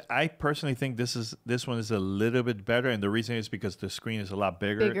great question. I personally think this one is a little bit better, and the reason is because the screen is a lot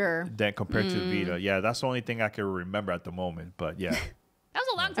bigger than compared to Vita. Yeah, that's the only thing I can remember at the moment. But yeah, That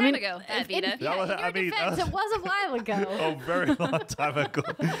was a long time ago, that Vita. That was- in your I mean, defense, it was a while ago. a very long time ago.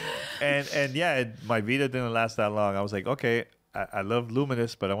 And yeah, my Vita didn't last that long. I was like, okay, I love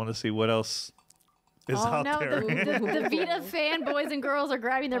Luminous, but I want to see what else is Oh out no, there. the Vita fanboys and girls are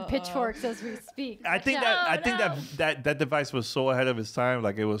grabbing their pitchforks as we speak. I think No. that device was so ahead of its time.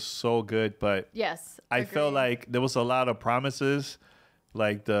 Like it was so good, but Yes, I felt agreed. like there was a lot of promises,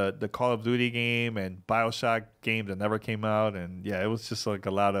 like the Call of Duty game and BioShock game that never came out, and yeah, it was just like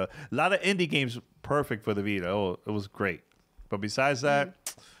a lot of indie games perfect for the Vita. Oh, it was great, but besides that,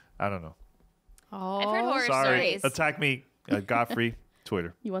 I don't know. Oh, I've heard horror Sorry, stories. attack me, Godfrey,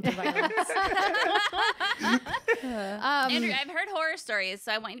 Twitter. You want the violence? Andrew, I've heard horror stories,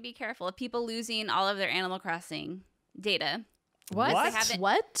 so I want you to be careful of people losing all of their Animal Crossing data. What? What? They haven't-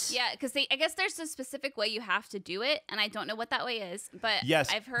 What? Yeah, because I guess there's a specific way you have to do it, and I don't know what that way is. But Yes,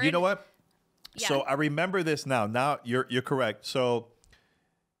 I've heard. you know what? Yeah. So I remember this now. Now you're correct. So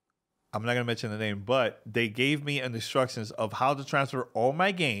I'm not gonna mention the name, but they gave me an instructions of how to transfer all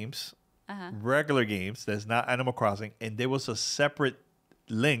my games, regular games. That's not Animal Crossing, and there was a separate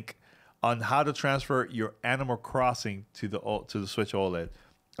link on how to transfer your Animal Crossing to the Switch OLED.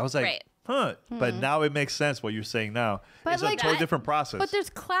 I was like, Right. huh. But now it makes sense what you're saying now. But It's like a totally that- different process. But there's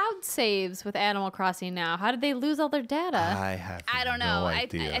cloud saves with Animal Crossing now. How did they lose all their data? I don't know. No I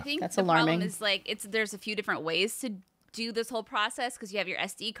idea. think That's the alarming. problem is like there's a few different ways to do this whole process because you have your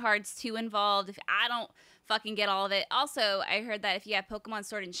SD cards too involved. If I don't fucking get all of it. Also, I heard that if you have Pokemon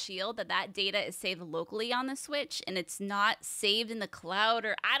Sword and Shield, that data is saved locally on the Switch, and it's not saved in the cloud,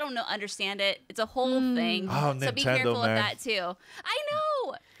 or I don't know, understand it. It's a whole thing. Oh, so be Nintendo, careful with man. that too. I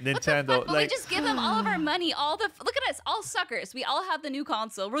know. Nintendo, What the fuck? But we like- just give them all of our money. Look at us, all suckers. We all have the new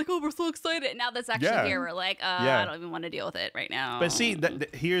console. We're like, oh, we're so excited. And now that's actually Yeah. here. We're like, Yeah. I don't even want to deal with it right now. But see,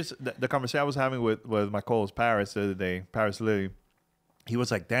 here's the conversation I was having with my co-host Paris the other day. Paris Lily, he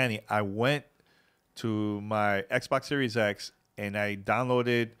was like, Danny, I went to my Xbox Series X and I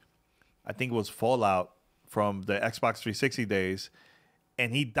downloaded, I think it was Fallout from the Xbox 360 days,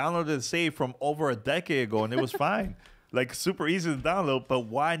 and he downloaded a save from over a decade ago, and it was fine, like super easy to download. But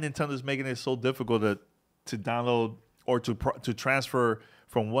why Nintendo's making it so difficult to download or to transfer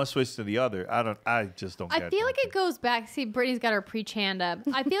from one Switch to the other? I just don't get it. I feel like it goes back. See, Brittany's got her pre-channed up.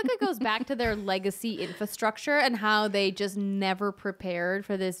 I feel like it goes back to their legacy infrastructure and how they just never prepared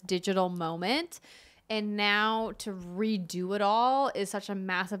for this digital moment. And now to redo it all is such a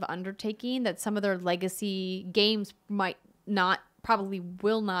massive undertaking that some of their legacy games probably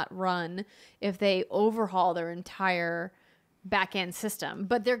will not run if they overhaul their entire back-end system.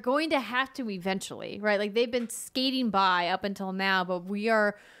 But they're going to have to eventually, right? Like, they've been skating by up until now, but we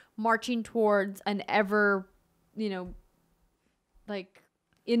are marching towards an ever, like,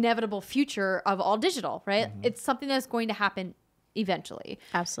 inevitable future of all digital, right? Mm-hmm. It's something that's going to happen eventually.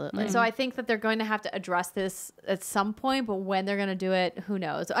 Absolutely. And so I think that they're going to have to address this at some point, but when they're going to do it, who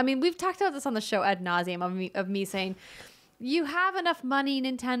knows? I mean, we've talked about this on the show ad nauseum of me saying, you have enough money,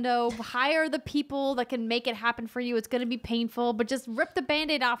 Nintendo, hire the people that can make it happen for you. It's going to be painful, but just rip the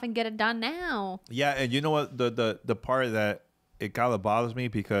Band-Aid off and get it done now. Yeah, and you know what? The part that it kind of bothers me,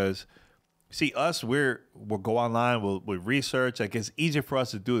 because see, us, we'll go online, we'll research. Like, it's easier for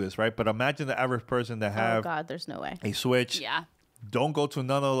us to do this, right? But imagine the average person that Oh have God, there's no way. a Switch. Yeah. Don't go to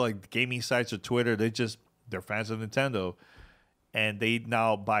none of like gaming sites or Twitter. They're fans of Nintendo, and they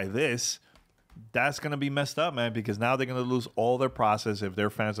now buy this. That's gonna be messed up, man, because now they're gonna lose all their process if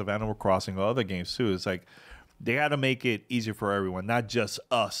they're fans of Animal Crossing or other games too. It's like they got to make it easier for everyone, not just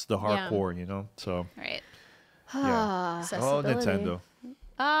us, the hardcore, So Right. yeah. Oh, Accessibility. Nintendo.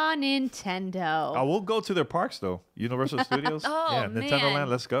 Nintendo. I will go to their parks though. Universal Studios. Oh, yeah, Nintendo man. Land.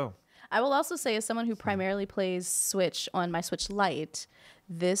 Let's go. I will also say, as someone who primarily plays Switch on my Switch Lite,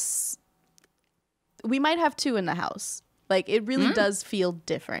 we might have two in the house. Like, it really does feel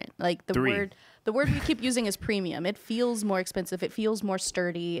different. Like, the Three. word we keep using is premium. It feels more expensive. It feels more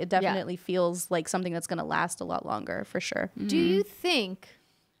sturdy. It definitely feels like something that's going to last a lot longer, for sure. Do you think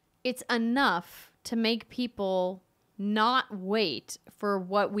it's enough to make people not wait for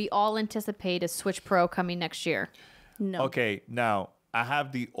what we all anticipate as Switch Pro coming next year? No. Okay, now I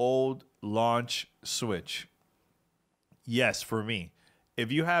have the old launch Switch. Yes, for me.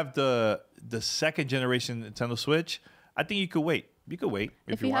 If you have the second generation Nintendo Switch, I think you could wait. You could wait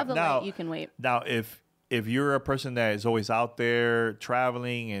If you want. have the Now, Lite, you can wait. Now, if you're a person that is always out there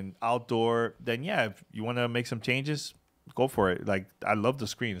traveling and outdoor, then yeah, if you want to make some changes, go for it. Like, I love the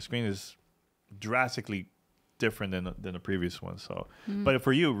screen. The screen is drastically different than the previous one. So, but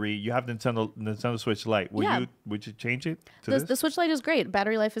for you, Ree, you have Nintendo Switch Lite. Would you change it to this? The Switch Lite is great.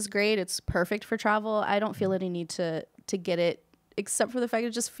 Battery life is great. It's perfect for travel. I don't feel any need to get it, except for the fact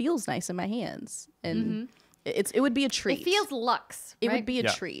it just feels nice in my hands. And it would be a treat. It feels luxe. It right? would be a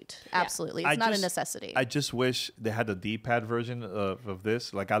Yeah. treat. Absolutely. It's not a necessity. I just wish they had the D-pad version of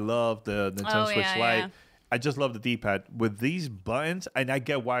this. Like, I love the Nintendo Switch Lite. yeah. I just love the D-pad with these buttons, and I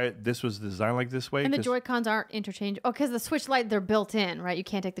get why this was designed like this way. And the 'cause- Joy-Cons aren't interchangeable. Oh, because the Switch Lite, they're built in, right? You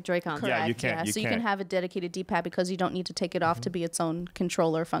can't take the Joy-Cons. Yeah, you Correct, can't. You so you can't. can have a dedicated D-pad because you don't need to take it off to be its own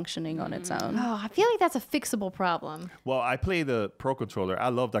controller functioning on its own. Oh, I feel like that's a fixable problem. Well, I play the Pro controller. I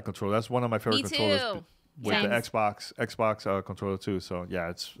love that controller. That's one of my favorite Me controllers too. with Same. the Xbox controller too. So yeah,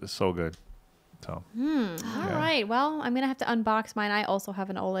 it's so good. So All right. Well, I'm going to have to unbox mine. I also have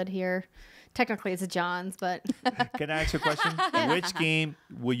an OLED here. Technically, it's a John's, but can I ask you a question? Which game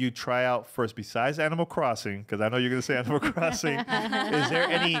will you try out first besides Animal Crossing? Because I know you're going to say Animal Crossing. Is there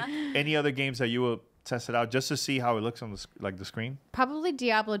any other games that you will test it out just to see how it looks on the screen? probably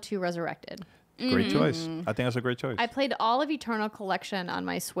Diablo 2 Resurrected. Great choice. I think that's a great choice. I played all of Eternal Collection on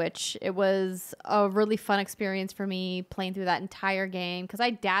my Switch. It was a really fun experience for me playing through that entire game because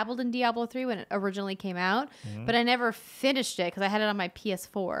I dabbled in Diablo 3 when it originally came out, but I never finished it because I had it on my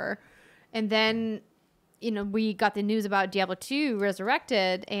PS4. And then, we got the news about Diablo 2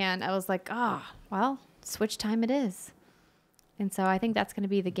 Resurrected, and I was like, well, Switch time it is. And so I think that's going to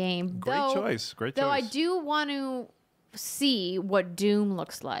be the game. Great choice. Though I do want to see what Doom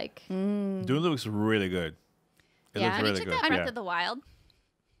looks like. Doom looks really good. It Yeah, looks and really Check good. out Breath Yeah. of the Wild.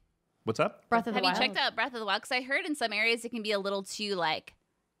 What's up? Breath of the Have Wild. you checked out Breath of the Wild? Because I heard in some areas it can be a little too like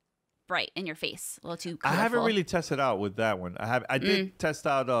bright in your face, a little too colorful. I haven't really tested out with that one. I did test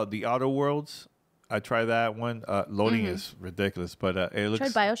out the Outer Worlds. I tried that one. Loading is ridiculous, but it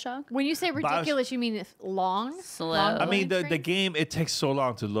looks. Tried Bioshock. When you say ridiculous, you mean long? Slow. Long I mean, loading the screen? game, it takes so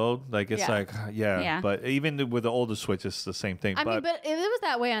long to load. Like, it's Yeah. like, yeah. Yeah. But even with the older Switch, it's the same thing. I mean, but it was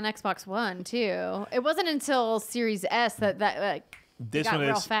that way on Xbox One too. It wasn't until Series S that this got one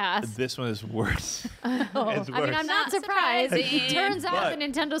real is fast. This one is worse. It's I mean, I'm worse. not surprised. surprising. Turns out But- the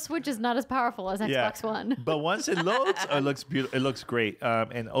Nintendo Switch is not as powerful as Xbox One. But once it loads, it looks beautiful. It looks great.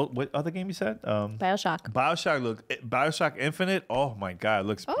 And what other game you said? Bioshock. Bioshock Infinite. Oh my God, it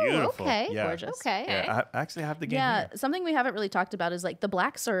looks Oh, beautiful. okay. Yeah. Gorgeous. Okay. Yeah, I actually have the game Yeah, here. something we haven't really talked about is like the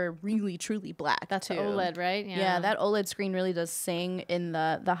blacks are really truly black. That's too. OLED, right? Yeah, that OLED screen really does sing in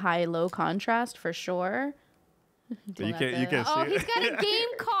the high low contrast for sure. You can Oh, see he's it. got a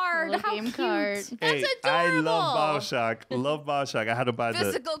game card. Little How game cute. card. Hey, I love Bioshock. Love Bioshock. I had to buy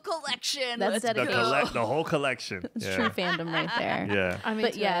Physical collection. That's Let's dedicated. go. the whole collection. It's Yeah. true fandom right there. Yeah. I mean,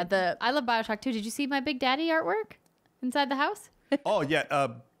 But yeah, I love Bioshock too. Did you see my Big Daddy artwork inside the house? Oh yeah.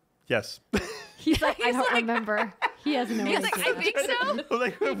 Yes. He's like, I don't remember. He has no He's like, idea. I think so.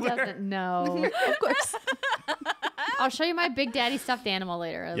 Like, He where? doesn't know. Of course. I'll show you my Big Daddy stuffed animal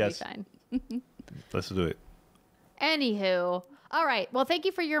later. It'll Yes. be fine. Let's do it. Anywho, all right. Well, thank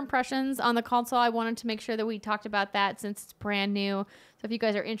you for your impressions on the console. I wanted to make sure that we talked about that since it's brand new. So if you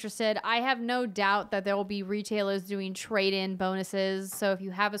guys are interested, I have no doubt that there will be retailers doing trade-in bonuses. So if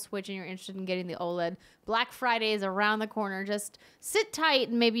you have a Switch and you're interested in getting the OLED, Black Friday is around the corner. Just sit tight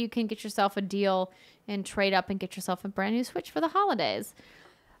and maybe you can get yourself a deal and trade up and get yourself a brand new Switch for the holidays.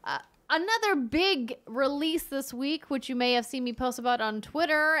 Another big release this week, which you may have seen me post about on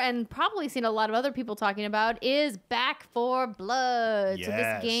Twitter and probably seen a lot of other people talking about, is Back 4 Blood. So this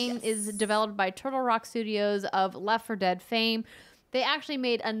Yes. game is developed by Turtle Rock Studios of Left 4 Dead fame. They actually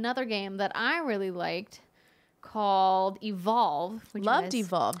made another game that I really liked called Evolve. Which Loved was,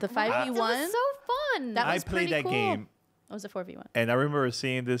 Evolve. The It 5v1. was so fun. That I was played pretty that cool. game, It was a 4v1. and I remember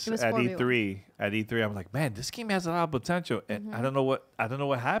seeing this It was at 4v1. E3. At E3, I'm like, man, this game has a lot of potential, and I don't know what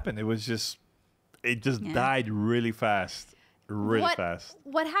happened. It just died really fast, fast.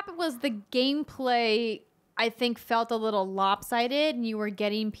 What happened was the gameplay, I think, felt a little lopsided, and you were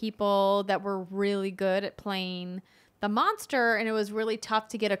getting people that were really good at playing the monster, and it was really tough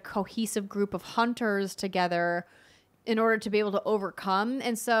to get a cohesive group of hunters together in order to be able to overcome.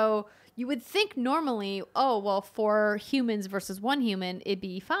 And so you would think normally, oh, well, 4 humans versus 1 human, it'd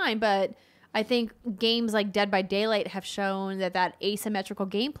be fine. But I think games like Dead by Daylight have shown that asymmetrical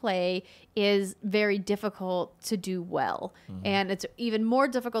gameplay is very difficult to do well. And it's even more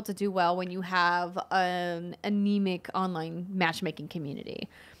difficult to do well when you have an anemic online matchmaking community.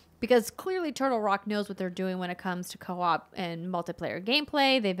 Because clearly Turtle Rock knows what they're doing when it comes to co-op and multiplayer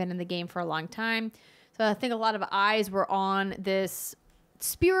gameplay. They've been in the game for a long time. So I think a lot of eyes were on this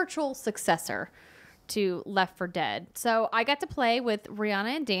spiritual successor to Left 4 Dead. So I got to play with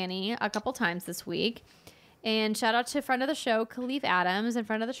Riana and Danny a couple times this week. And shout out to friend of the show, Khalif Adams, and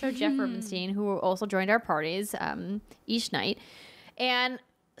friend of the show, Jeff Rubenstein, who also joined our parties each night. And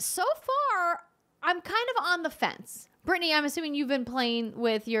so far, I'm kind of on the fence. Brittany, I'm assuming you've been playing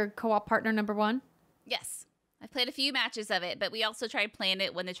with your co-op partner number 1? Yes. I played a few matches of it, but we also tried playing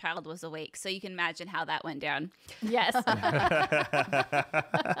it when the child was awake, so you can imagine how that went down. Yes.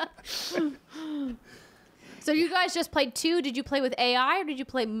 So you guys just played 2. Did you play with AI or did you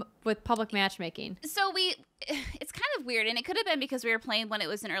play with public matchmaking? So it's kind of weird, and it could have been because we were playing when it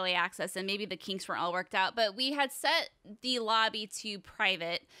was in early access and maybe the kinks weren't all worked out, but we had set the lobby to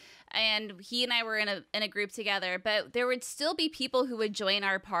private, and he and I were in a group together, but there would still be people who would join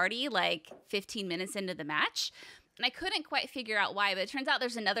our party like 15 minutes into the match. And I couldn't quite figure out why, but it turns out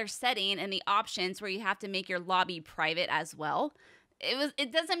there's another setting in the options where you have to make your lobby private as well.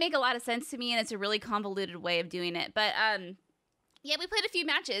 It doesn't make a lot of sense to me, and it's a really convoluted way of doing it. But yeah, we played a few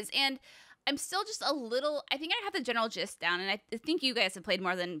matches, and I'm still just a little, I think I have the general gist down, and I think you guys have played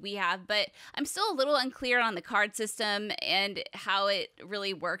more than we have, but I'm still a little unclear on the card system and how it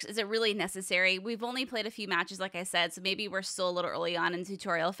really works. Is it really necessary? We've only played a few matches, like I said, so maybe we're still a little early on in the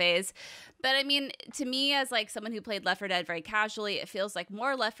tutorial phase. But I mean, to me, as like someone who played Left 4 Dead very casually, it feels like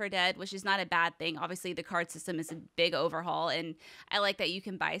more Left 4 Dead, which is not a bad thing. Obviously, the card system is a big overhaul, and I like that you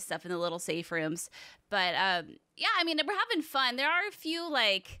can buy stuff in the little safe rooms. But yeah, I mean, we're having fun. There are a few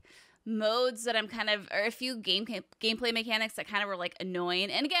like modes that I'm kind of, or a few gameplay mechanics that kind of were like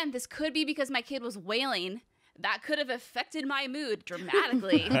annoying. And again, this could be because my kid was wailing. That could have affected my mood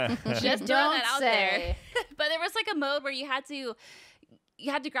dramatically. Just throwing that out there. But there was like a mode where you had to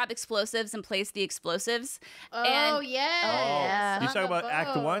you had to grab explosives and place the explosives. Oh, and yeah. You talking about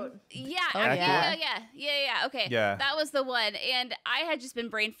Act 1? Yeah, yeah. Okay, Yeah. that was the one. And I had just been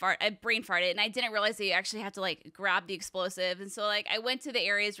brain farted, and I didn't realize that you actually had to like grab the explosive. And so like I went to the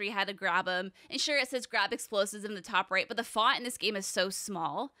areas where you had to grab them, and sure it says grab explosives in the top right, but the font in this game is so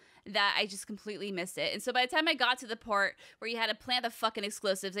small that I just completely missed it. And so by the time I got to the port where you had to plant the fucking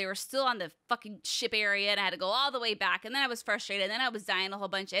explosives, they were still on the fucking ship area, and I had to go all the way back. And then I was frustrated, and then I was dying a whole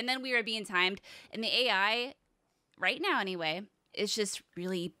bunch, and then we were being timed, and the AI, right now anyway, is just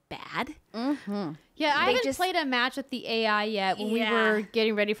really bad. Yeah, I They haven't just- played a match with the AI yet. When we Yeah. were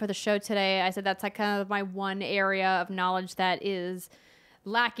getting ready for the show today, I said that's like kind of my one area of knowledge that is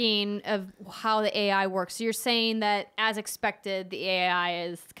lacking of how the AI works. So you're saying that, as expected, the AI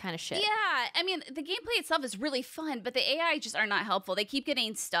is kind of shit. Yeah, I mean, the gameplay itself is really fun, but the AI just are not helpful. They keep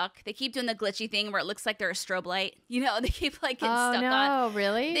getting stuck. They keep doing the glitchy thing where it looks like they're a strobe light. You know, they keep like getting Oh, stuck no, on.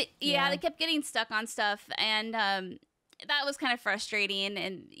 really? They kept getting stuck on stuff, and that was kind of frustrating.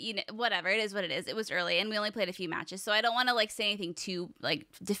 And you know, whatever, it is what it is. It was early, and we only played a few matches, so I don't want to like say anything too like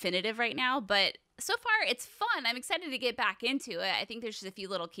definitive right now, but. So far, it's fun. I'm excited to get back into it. I think there's just a few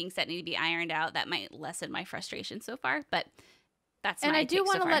little kinks that need to be ironed out that might lessen my frustration so far. But that's And my I do take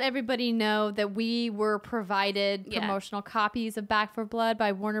want so to far. let everybody know that we were provided Yeah. promotional copies of Back for Blood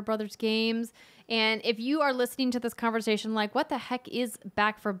by Warner Brothers Games. And if you are listening to this conversation like, what the heck is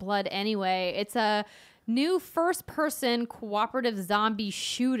Back for Blood anyway? It's a new first-person cooperative zombie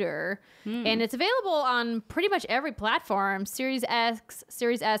shooter. And it's available on pretty much every platform. Series X,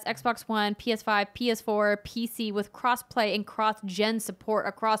 Series S, Xbox One, PS5, PS4, PC, with cross-play and cross-gen support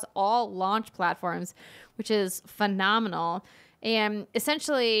across all launch platforms, which is phenomenal. And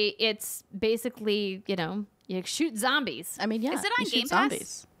essentially, it's basically, you know, you shoot zombies. I mean, yeah. Is it on you shoot Game Pass?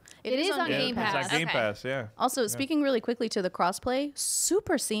 Zombies. It is on Yeah, Game it's Pass. on Game Okay. Pass, yeah. Also, speaking really quickly to the crossplay,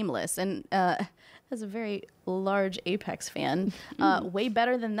 super seamless. And as a very large Apex fan, way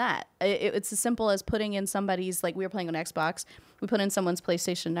better than that. It's as simple as putting in somebody's, like we were playing on Xbox, we put in someone's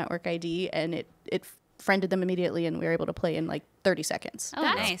PlayStation Network ID, and it friended them immediately, and we were able to play in like 30 seconds. Oh,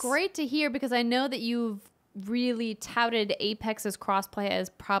 That's nice. great to hear, because I know that you've really touted Apex's crossplay as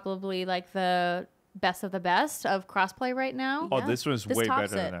probably like the best of the best of crossplay right now. Oh, this one's way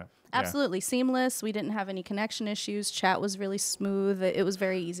tops better than that. Yeah. Absolutely seamless. We didn't have any connection issues. Chat was really smooth. It was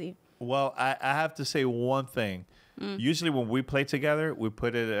very easy. Well, I have to say one thing. Usually when we play together, we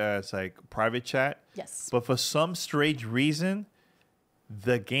put it as like private chat. Yes. But for some strange reason,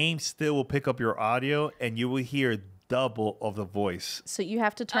 the game still will pick up your audio and you will hear double of the voice. So you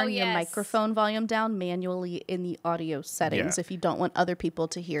have to turn your yes. microphone volume down manually in the audio settings Yeah. if you don't want other people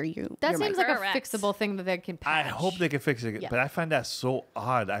to hear you. That your seems mic. like Correct. a fixable thing that they can I patch. hope they can fix it, Yeah. but I find that so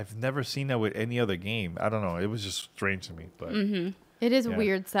odd. I've never seen that with any other game. I don't know. It was just strange to me, but It is a Yeah.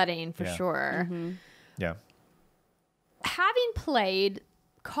 weird setting for Yeah. sure. yeah. Having played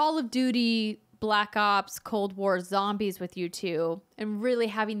Call of Duty, Black Ops, Cold War, Zombies with you two, and really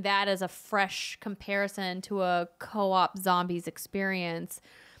having that as a fresh comparison to a co-op Zombies experience,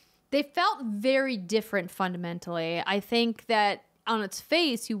 they felt very different fundamentally. I think that on its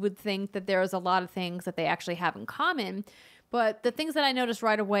face, you would think that there's a lot of things that they actually have in common. But the things that I noticed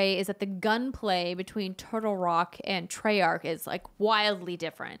right away is that the gunplay between Turtle Rock and Treyarch is like wildly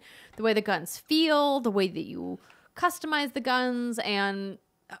different. The way the guns feel, the way that you customize the guns, and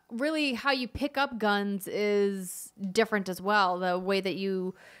really how you pick up guns is different as well. The way that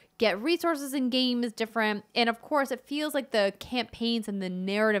you get resources in game is different. And of course, it feels like the campaigns and the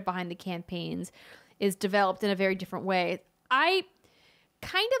narrative behind the campaigns is developed in a very different way. I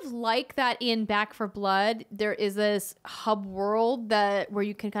kind of like that in Back for Blood, there is this hub world that where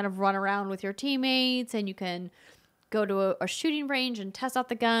you can kind of run around with your teammates, and you can go to a shooting range and test out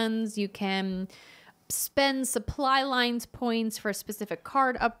the guns. You can spend supply lines points for specific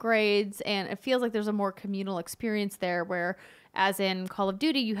card upgrades, and it feels like there's a more communal experience there, where as in Call of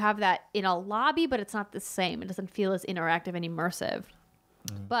Duty, you have that in a lobby, but it's not the same. It doesn't feel as interactive and immersive.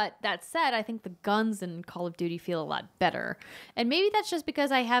 But that said, I think the guns in Call of Duty feel a lot better. And maybe that's just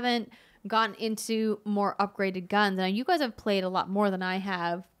because I haven't gotten into more upgraded guns. Now, you guys have played a lot more than I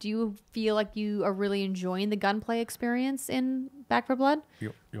have. Do you feel like you are really enjoying the gunplay experience in Back for Blood?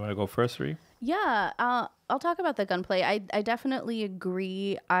 You want to go first, Ree? Yeah, I'll talk about the gunplay. I definitely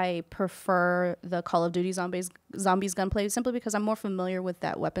agree. I prefer the Call of Duty zombies gunplay simply because I'm more familiar with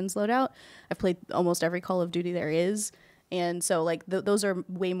that weapons loadout. I've played almost every Call of Duty there is. And so, like, those are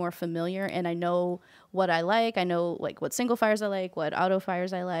way more familiar, and I know what I like. I know, like, what single fires I like, what auto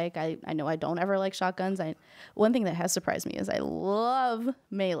fires I like. I know I don't ever like shotguns. One thing that has surprised me is I love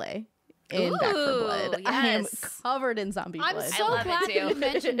melee. in Back 4 Blood. I am yes. covered in zombie blood. I'm so love it glad that too. you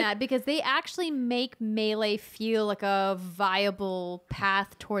mentioned that because they actually make Melee feel like a viable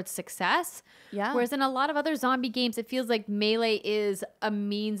path towards success. Yeah. Whereas in a lot of other zombie games, it feels like Melee is a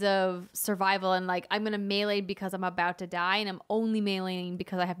means of survival and like I'm going to melee because I'm about to die and I'm only meleeing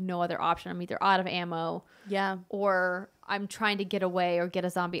because I have no other option. I'm either out of ammo Yeah. or I'm trying to get away or get a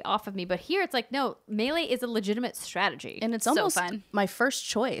zombie off of me. But here it's like, no, Melee is a legitimate strategy. And it's So almost fun. my first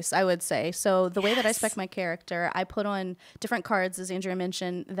choice, I would say. So the way that I spec my character, I put on different cards, as Andrea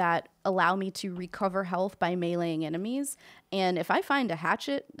mentioned, that allow me to recover health by meleeing enemies. And if I find a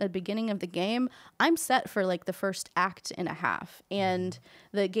hatchet at the beginning of the game, I'm set for like the first act and a half. And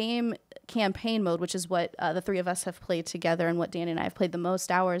the game campaign mode, which is what the three of us have played together and what Danny and I have played the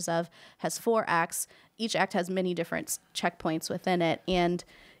most hours of, has 4 acts. Each act has many different checkpoints within it. And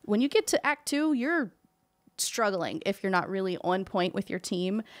when you get to Act 2, you're struggling if you're not really on point with your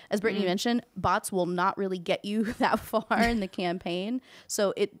team. As Brittany mentioned, bots will not really get you that far in the campaign.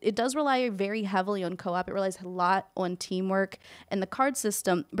 So it does rely very heavily on co-op. It relies a lot on teamwork. And the card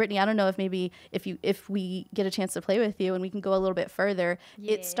system, Brittany, I don't know if maybe if we get a chance to play with you and we can go a little bit further,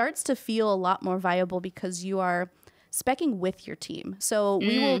 it starts to feel a lot more viable because you are speccing with your team. So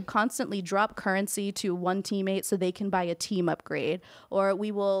we will constantly drop currency to one teammate so they can buy a team upgrade, or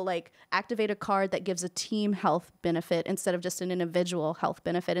we will like activate a card that gives a team health benefit instead of just an individual health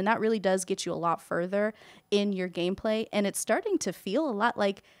benefit. And that really does get you a lot further in your gameplay. And it's starting to feel a lot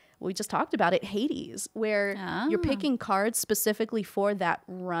like we just talked about it, Hades, where you're picking cards specifically for that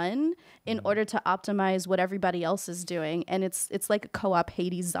run in order to optimize what everybody else is doing. And it's like a co-op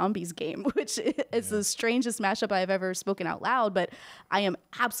Hades zombies game, which is the strangest mashup I've ever spoken out loud, but I am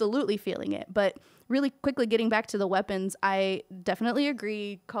absolutely feeling it. But really quickly getting back to the weapons, I definitely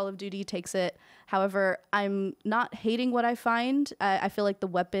agree Call of Duty takes it. However, I'm not hating what I find. I feel like the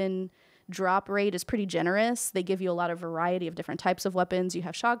weapon drop rate is pretty generous. They give you a lot of variety of different types of weapons. You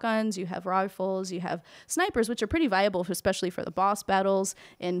have shotguns, you have rifles, you have snipers, which are pretty viable, especially for the boss battles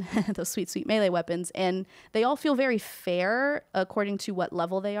and those sweet melee weapons. And they all feel very fair according to what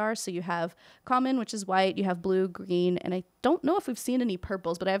level they are. So you have common, which is white, you have blue, green, and I don't know if we've seen any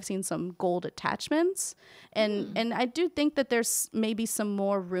purples, but I have seen some gold attachments. And I do think that there's maybe some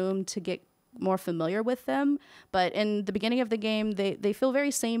more room to get more familiar with them, but in the beginning of the game they feel very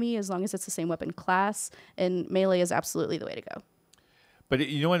samey as long as it's the same weapon class, and melee is absolutely the way to go. But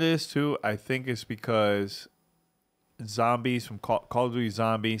you know what it is too? I think it's because zombies from Call of Duty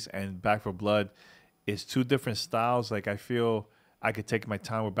Zombies and Back 4 Blood is 2 different styles. Like I feel I could take my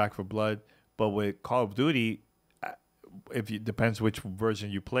time with Back 4 Blood, but with Call of Duty, depends which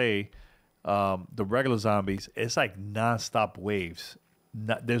version you play, the regular zombies, it's like non-stop waves.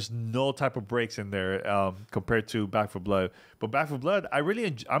 There's no type of breaks in there compared to Back 4 Blood. But Back 4 Blood,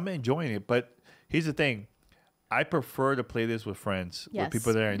 I'm enjoying it. But here's the thing. I prefer to play this with friends, with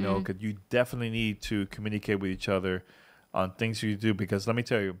people that I know, because you definitely need to communicate with each other on things you do. Because let me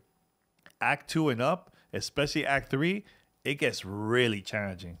tell you, Act 2 and up, especially Act 3, it gets really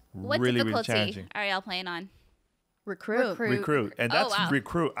challenging. What really difficulty challenging. are y'all playing on? Recruit. And that's wow.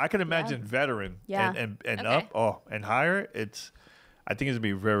 recruit. I can imagine veteran and Okay. up, and higher. I think it's gonna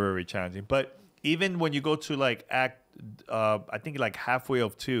be very, very challenging. But even when you go to like Act, I think like halfway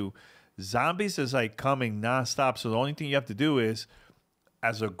of 2, zombies is like coming nonstop. So the only thing you have to do is,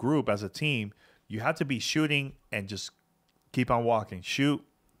 as a group, as a team, you have to be shooting and just keep on walking. Shoot,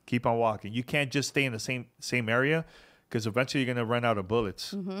 keep on walking. You can't just stay in the same area, because eventually you're gonna run out of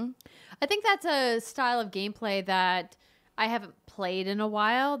bullets. I think that's a style of gameplay that I haven't played in a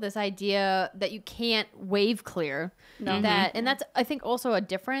while. This idea that you can't wave clear. And that's, I think, also a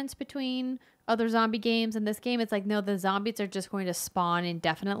difference between other zombie games and this game. It's like, no, the zombies are just going to spawn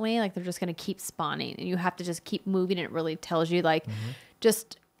indefinitely. Like they're just going to keep spawning and you have to just keep moving. It really tells you like,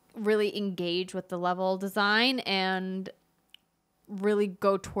 just really engage with the level design and really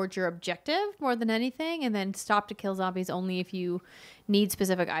go towards your objective more than anything, and then stop to kill zombies only if you need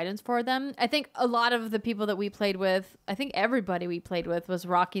specific items for them. I think a lot of the people that we played with, I think everybody we played with was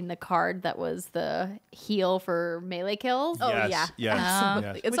rocking the card that was the heal for melee kills. Yes.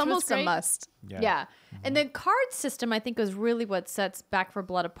 Absolutely. It's Which was almost a great. must. Yeah. And the card system, I think, is really what sets Back 4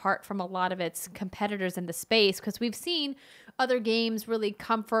 Blood apart from a lot of its competitors in the space, because we've seen other games really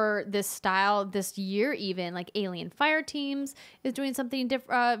come for this style this year even. Like Alien Fireteams is doing something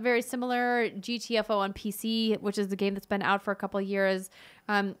very similar. GTFO on PC, which is the game that's been out for a couple of years,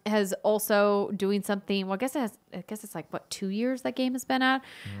 has also doing something. Well, I guess it's like, what, 2 years that game has been out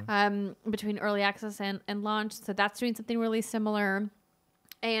between early access and launch. So that's doing something really similar.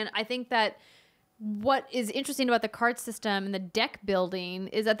 And I think that what is interesting about the card system and the deck building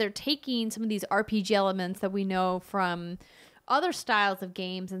is that they're taking some of these RPG elements that we know from other styles of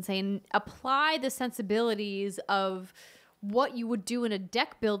games and saying apply the sensibilities of what you would do in a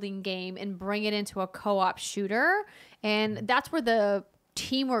deck building game and bring it into a co-op shooter. And that's where the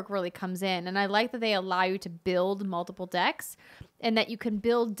teamwork really comes in. And I like that they allow you to build multiple decks and that you can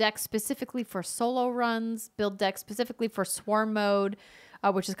build decks specifically for solo runs, build decks specifically for swarm mode,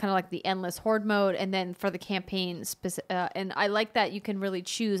 which is kind of like the endless horde mode, and then for the campaign. And I like that you can really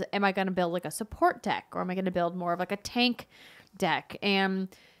choose, am I going to build like a support deck or am I going to build more of like a tank deck? And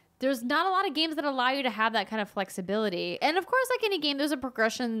there's not a lot of games that allow you to have that kind of flexibility. And of course, like any game, there's a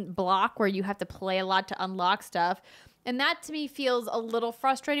progression block where you have to play a lot to unlock stuff. And that to me feels a little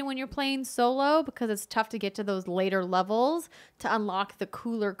frustrating when you're playing solo because it's tough to get to those later levels to unlock the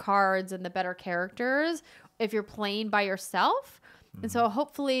cooler cards and the better characters if you're playing by yourself. And so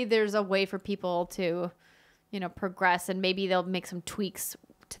hopefully there's a way for people to, progress, and maybe they'll make some tweaks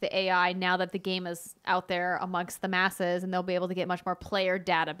to the AI now that the game is out there amongst the masses, and they'll be able to get much more player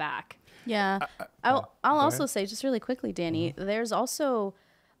data back. Yeah. I'll also say just really quickly, Danny, there's also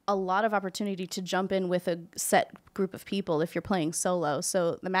a lot of opportunity to jump in with a set group of people if you're playing solo.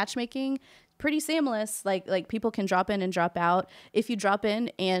 So the matchmaking, pretty seamless. Like people can drop in and drop out. If you drop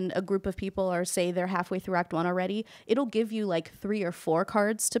in and a group of people are, say, they're halfway through Act 1 already, it'll give you like 3 or 4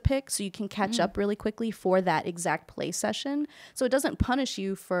 cards to pick so you can catch up really quickly for that exact play session. So it doesn't punish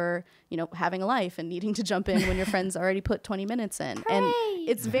you for, having a life and needing to jump in when your friends already put 20 minutes in. Hooray! And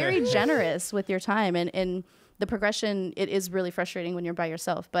it's very generous with your time. And the progression, it is really frustrating when you're by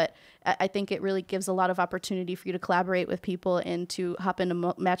yourself, but I think it really gives a lot of opportunity for you to collaborate with people and to hop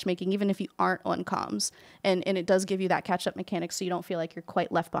into matchmaking, even if you aren't on comms. And it does give you that catch-up mechanic so you don't feel like you're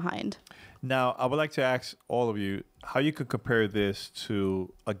quite left behind. Now, I would like to ask all of you how you could compare this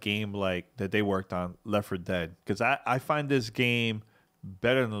to a game like that they worked on, Left 4 Dead. Because I find this game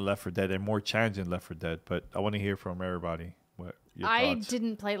better than Left 4 Dead and more challenging than Left 4 Dead, but I want to hear from everybody. I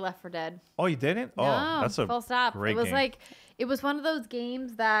didn't play Left 4 Dead. Oh, you didn't? No, Oh, that's a full stop. great It was game. it was one of those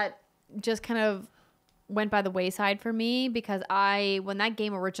games that just kind of went by the wayside for me because when that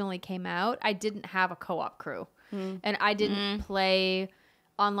game originally came out, I didn't have a co-op crew. And I didn't play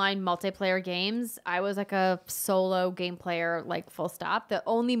online multiplayer games. I was like a solo game player, like full stop. The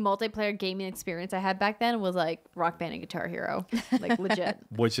only multiplayer gaming experience I had back then was like Rock Band and Guitar Hero, like legit.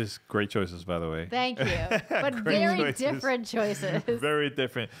 Which is great choices, by the way. Thank you. But very different choices. Very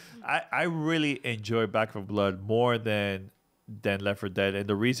different. I really enjoy Back 4 Blood more than Left 4 Dead, and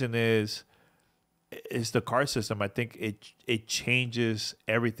the reason is the card system. I think it changes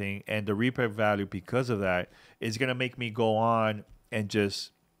everything, and the replay value because of that is gonna make me go on and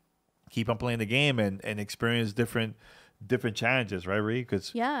just keep on playing the game and experience different challenges, right, Ree?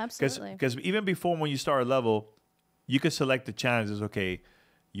 Yeah, absolutely. Because even before when you start a level, you can select the challenges. Okay,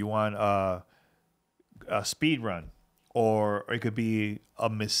 you want a speed run, or it could be a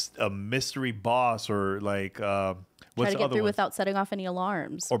mystery boss, or like Try what's to the get other through one? without setting off any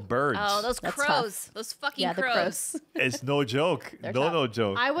alarms. Or birds. Oh, those That's crows. tough. Those fucking Yeah, the crows. crows. It's no joke. No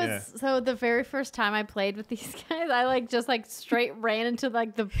joke. I was Yeah. so the very first time I played with these guys, I just straight ran into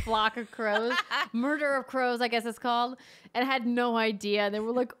like the flock of crows, murder of crows, I guess it's called, and had no idea. They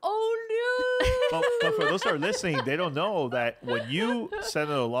were like, "Oh no!" But for those that are listening, they don't know that when you set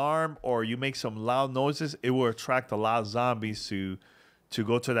an alarm or you make some loud noises, it will attract a lot of zombies to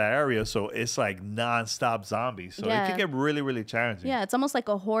go to that area. So it's like non-stop zombies. So it Yeah. can get really, really challenging. Yeah, it's almost like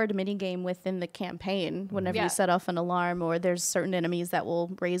a horde mini game within the campaign. Whenever Yeah. you set off an alarm, or there's certain enemies that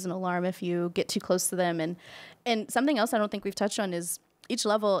will raise an alarm if you get too close to them. And something else I don't think we've touched on is each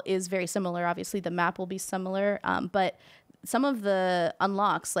level is very similar. Obviously, the map will be similar, but some of the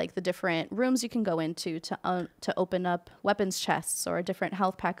unlocks, like the different rooms you can go into to open up weapons chests or different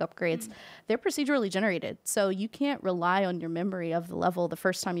health pack upgrades, they're procedurally generated. So you can't rely on your memory of the level the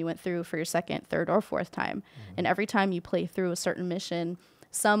first time you went through for your second, third, or fourth time. And every time you play through a certain mission,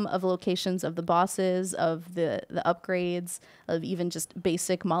 some of the locations of the bosses, of the upgrades, of even just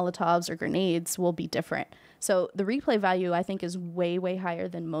basic Molotovs or grenades will be different. So the replay value, I think, is way, way higher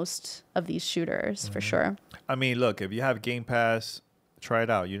than most of these shooters, for sure. I mean, look, if you have Game Pass, try it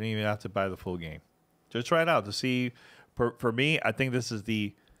out. You don't even have to buy the full game. Just try it out to see. For me, I think this is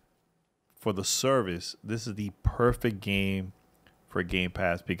for the service, this is the perfect game for Game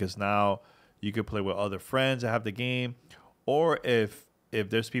Pass, because now you can play with other friends that have the game, or if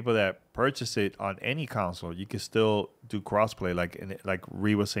there's people that purchase it on any console, you can still do crossplay. Like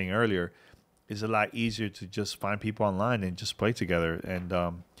Ree was saying earlier, it's a lot easier to just find people online and just play together. And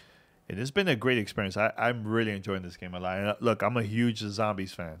It has been a great experience. I'm really enjoying this game a lot. And, look, I'm a huge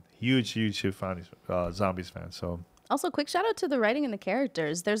zombies fan. Huge zombies fan. So Also, quick shout out to the writing and the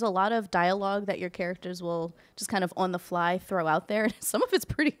characters. There's a lot of dialogue that your characters will just kind of on the fly throw out there. Some of it's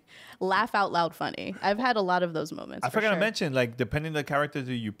pretty laugh out loud funny. I've had a lot of those moments. I forgot to mention, like, depending on the characters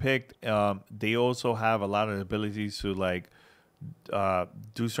that you picked, they also have a lot of abilities to, like,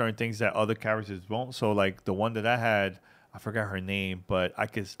 do certain things that other characters won't. So, like, the one that I had, I forgot her name, but I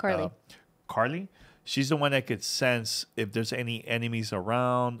could... Carly? She's the one that could sense if there's any enemies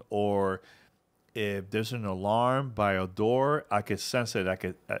around, or if there's an alarm by a door, I could sense it.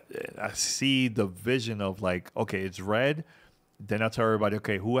 I see the vision of, like, okay, it's red. Then I tell everybody,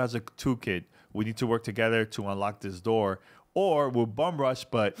 okay, who has a toolkit? We need to work together to unlock this door. Or we'll bum rush,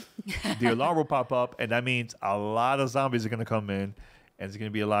 but the alarm will pop up, and that means a lot of zombies are going to come in, and it's going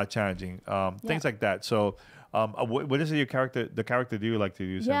to be a lot challenging. Things like that. So what is it the character do you like to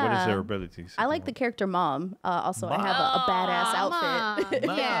use? And what is their abilities? I like the character Mom. Also, I have a badass outfit.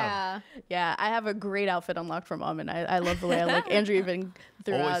 Mom. Yeah. Yeah, I have a great outfit unlocked for Mom, and I love the way I look. Andrew even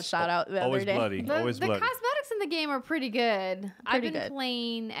threw a shout out the other day. Bloody. The cosmetics in the game are pretty good. I've been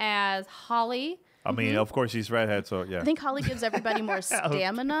playing as Holly. I mean, of course, she's redhead, so yeah. I think Holly gives everybody more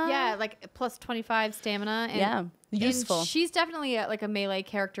stamina. Yeah, like plus 25 stamina. And, useful. And she's definitely like a melee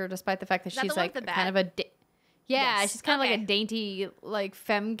character, despite the fact that she's like kind of a... Yes. she's kind of like a dainty, like,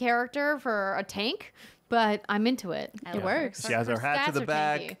 femme character for a tank, but I'm into it. It works. She has her hat to the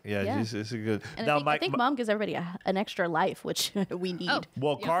back. Tanky. Yeah. It's a good... And I think Mom gives everybody an extra life, which we need. Oh.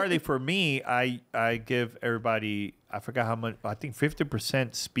 Well, Carly, for me, I give everybody, I forgot how much, I think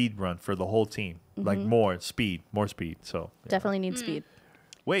 50% speed run for the whole team. Like more speed. So Definitely need speed.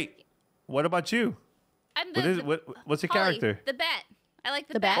 Wait, what about you? What's your character? The Bet. I like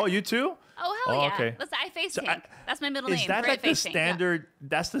the Bet. Bet. Oh, you too? Oh, hell yeah. Okay. Listen, I face tank. That's my middle name. Is that Britt like the face tank, yeah. standard?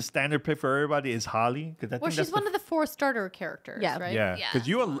 That's the standard pick for everybody. Is Holly? Well, she's one of the 4 starter characters, right? Yeah, because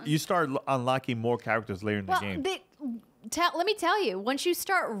you start unlocking more characters later in the game. Let me tell you, once you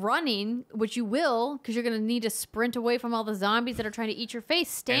start running, which you will, because you're going to need to sprint away from all the zombies that are trying to eat your face,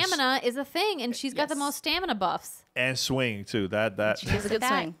 stamina is a thing, and she's got the most stamina buffs. And swing, too. She has a good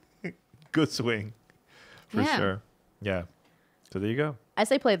swing. Good swing, for sure. Yeah. So there you go. I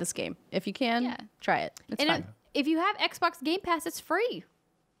say play this game. If you can, try it. It's fun. If you have Xbox Game Pass, it's free.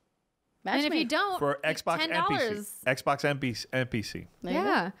 And if you don't, for Xbox $10. and PC. Xbox and PC.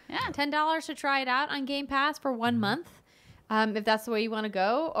 Yeah. $10 to try it out on Game Pass for 1 month. If that's the way you want to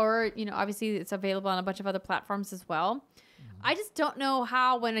go, or, obviously it's available on a bunch of other platforms as well. I just don't know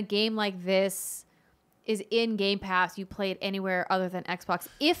how, when a game like this is in Game Pass, you play it anywhere other than Xbox,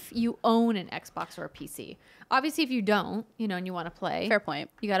 if you own an Xbox or a PC. Obviously, if you don't, and you want to play. Fair point.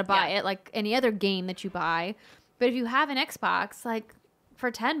 You got to buy it like any other game that you buy. But if you have an Xbox, like, for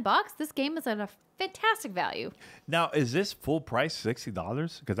 $10, this game is at a fantastic value. Now, is this full price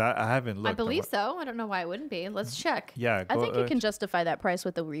 $60? Because I haven't looked. I believe so. I don't know why it wouldn't be. Let's check. Yeah, I think you can justify that price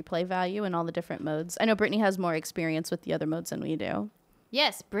with the replay value and all the different modes. I know Brittany has more experience with the other modes than we do.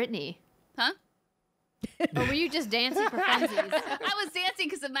 Yes, Brittany. Huh? Or were you just dancing for funsies? I was dancing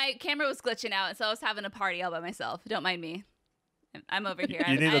because my camera was glitching out, and so I was having a party all by myself. Don't mind me. I'm over here.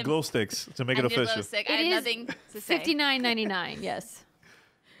 You need a glow sticks to make it official. Glow stick. I have nothing to say. $59.99. Yes.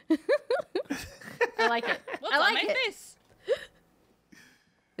 I like it. What's I like on my it. face?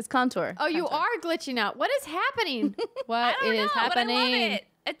 It's contour. Oh, you are glitching out. What is happening? What I don't know, happening? But I love it.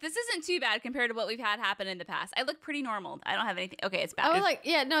 This isn't too bad compared to what we've had happen in the past. I look pretty normal. I don't have anything. Okay, it's bad.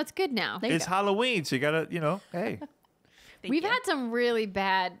 No, it's good now. It's Halloween, so you gotta, hey. We've had some really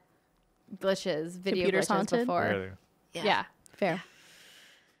bad glitches, video Computers glitches haunted? before. Really? Yeah. Fair.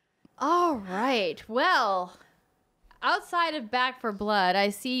 All right. Well, outside of Back for Blood,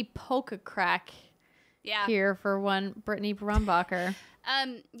 I see Polka Crack here for one Brittany Brumbacher.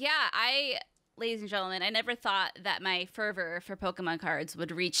 Ladies and gentlemen, I never thought that my fervor for Pokemon cards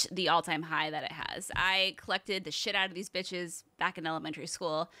would reach the all-time high that it has. I collected the shit out of these bitches back in elementary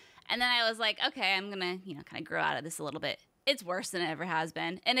school, and then I was like, okay, I'm gonna, kind of grow out of this a little bit. It's worse than it ever has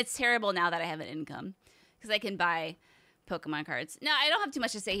been, and it's terrible now that I have an income, because I can buy Pokemon cards. Now, I don't have too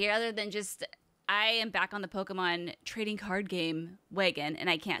much to say here, other than just I am back on the Pokemon trading card game wagon,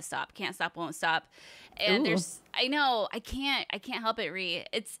 and I can't stop, won't stop. And I know, I can't help it, Ree.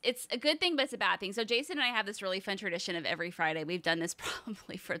 It's a good thing, but it's a bad thing. So Jason and I have this really fun tradition of every Friday. We've done this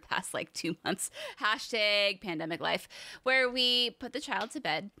probably for the past 2 months. # pandemic life, where we put the child to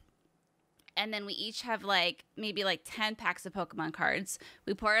bed, And then we each have like maybe like 10 packs of Pokemon cards.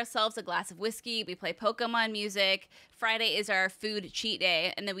 We pour ourselves a glass of whiskey. We play Pokemon music. Friday is our food cheat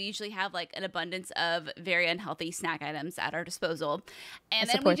day. And then we usually have like an abundance of very unhealthy snack items at our disposal. And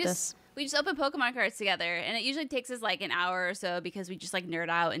then we just open Pokemon cards together. And it usually takes us like an hour or so because we just like nerd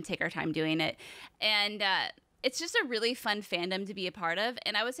out and take our time doing it. And it's just a really fun fandom to be a part of.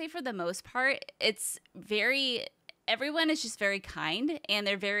 And I would say for the most part, everyone is just very kind, and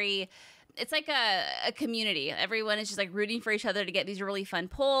they're very... It's like a community. Everyone is just like rooting for each other to get these really fun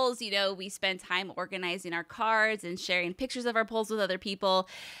polls. You know, we spend time organizing our cards and sharing pictures of our polls with other people.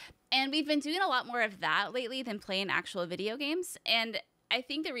 And we've been doing a lot more of that lately than playing actual video games. And I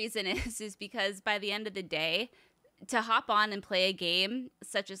think the reason is because by the end of the day, to hop on and play a game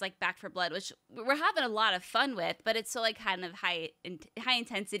such as like Back 4 Blood, which we're having a lot of fun with, but it's so like kind of high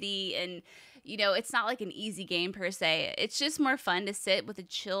intensity, and you know, it's not like an easy game per se. It's just more fun to sit with a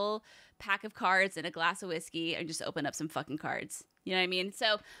chill pack of cards and a glass of whiskey and just open up some fucking cards. You know what I mean?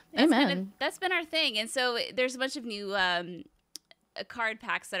 So that's been our thing. And so there's a bunch of new card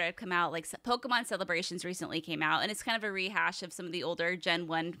packs that have come out, like Pokemon Celebrations recently came out, and it's kind of a rehash of some of the older Gen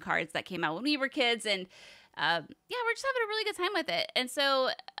 1 cards that came out when we were kids. And yeah, we're just having a really good time with it. And so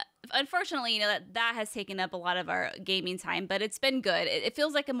unfortunately, you know, that has taken up a lot of our gaming time, but it's been good. It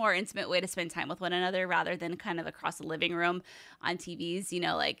feels like a more intimate way to spend time with one another rather than kind of across the living room on TVs, you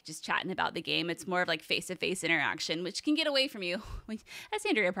know, like just chatting about the game. It's more of like face-to-face interaction, which can get away from you, as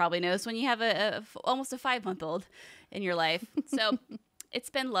Andrea probably knows, when you have almost a 5-month-old in your life. So it's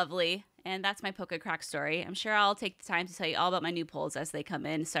been lovely. And that's my Poke Crack story. I'm sure I'll take the time to tell you all about my new polls as they come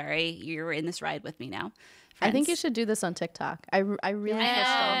in. Sorry, you're in this ride with me now, friends. I think you should do this on TikTok. I really feel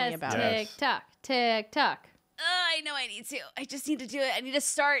me about it. TikTok. I know I need to. I just need to do it. I need to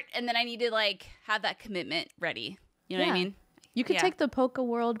start, and then I need to like have that commitment ready. You know what I mean? You could take the Poke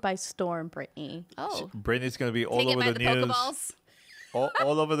world by storm, Brittany. Oh, Brittany's gonna be all take over it by the the news. Pokeballs.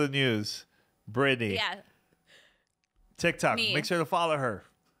 all over the news. Brittany. Yeah. TikTok. Me. Make sure to follow her.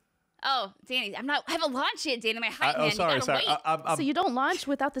 Oh, Danny, I haven't launched yet, Danny. My hype man. Sorry. You gotta wait. So you don't launch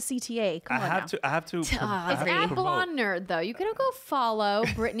without the CTA. Come on now. I have to. It's at Blonde Nerd, though. You can go follow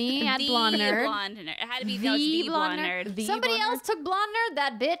Brittany at Blonde Nerd. Blonde Nerd. It had to be the Blonde Nerd. Somebody else took Blonde Nerd,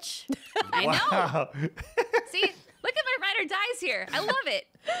 that bitch. I know. See, look at my ride or dies here. I love it.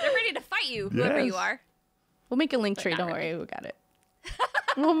 They're ready to fight you, whoever you are. We'll make a link tree. Don't really. worry. We got it.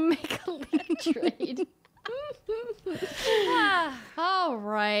 We'll make a link trade. All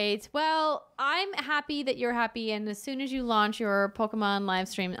right. Well, I'm happy that you're happy, and as soon as you launch your Pokemon live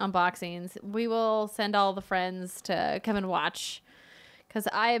stream unboxings, we will send all the friends to come and watch, because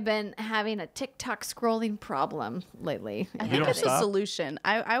I have been having a TikTok scrolling problem lately. I think it's a solution.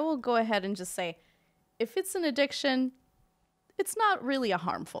 I will go ahead and just say, if it's an addiction, it's not really a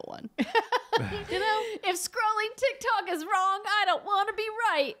harmful one. You know, if scrolling TikTok is wrong, I don't want to be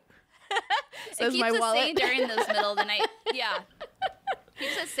right. Says it keeps my us wallet. sane during those middle of the night. Yeah.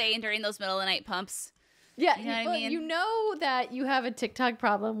 Keeps us sane during those middle of the night pumps. Yeah, You know what I mean? You know that you have a TikTok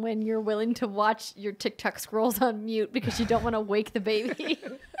problem when you're willing to watch your TikTok scrolls on mute because you don't want to wake the baby.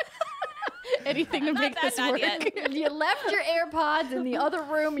 Anything to make this work. If you left your AirPods in the other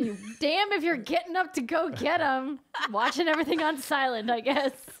room, you damn if you're getting up to go get them. Watching everything on silent, I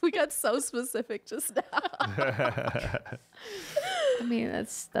guess. We got so specific just now. I mean,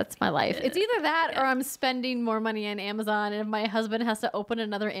 that's my life. It's either that or I'm spending more money on Amazon, and if my husband has to open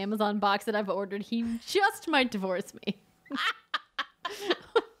another Amazon box that I've ordered, he just might divorce me.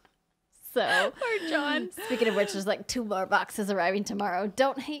 So, Poor John. Speaking of which, there's like 2 more boxes arriving tomorrow.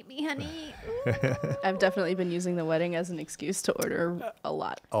 Don't hate me, honey. I've definitely been using the wedding as an excuse to order a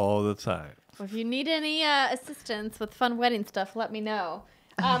lot. all the time. Well, if you need any assistance with fun wedding stuff, let me know.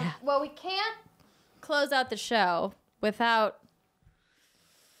 Well, we can't close out the show without...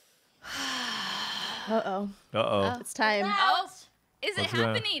 Uh-oh. It's time. Oh, is it What's going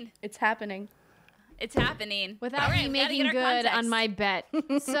on? happening? It's happening. It's happening. Without All right, me we gotta making get our good context. on my bet.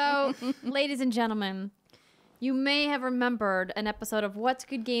 So, ladies and gentlemen, you may have remembered an episode of What's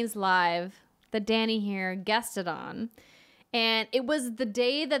Good Games Live that Danny here guested on. And it was the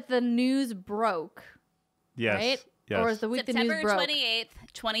day that the news broke, Yes. right? Yes. Or was the week the September news broke? 28th,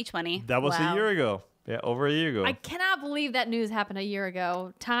 2020. That was Wow. a year ago. Yeah, over a year ago. I cannot believe that news happened a year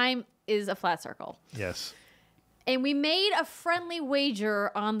ago. Time is a flat circle. Yes. And we made a friendly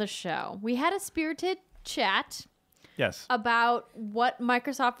wager on the show. We had a spirited chat Yes. about what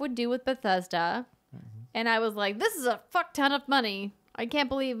Microsoft would do with Bethesda. And I was like, this is a fuck ton of money. I can't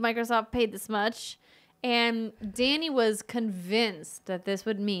believe Microsoft paid this much. And Danny was convinced that this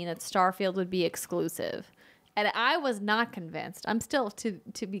would mean that Starfield would be exclusive. And I was not convinced. I'm still,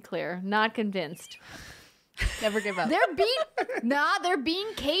 to be clear, not convinced. Never give up. They're being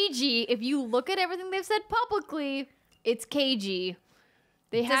cagey. If you look at everything they've said publicly, it's cagey.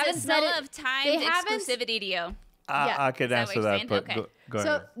 They Does haven't it smell said of timed exclusivity to you? I can Is that answer what you're that, saying? but Okay. go So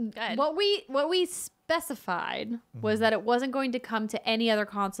ahead. Go ahead. what we specified was that it wasn't going to come to any other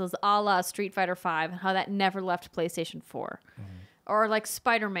consoles, a la Street Fighter V, and how that never left PlayStation 4, or like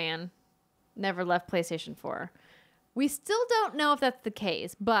Spider-Man never left PlayStation 4. We still don't know if that's the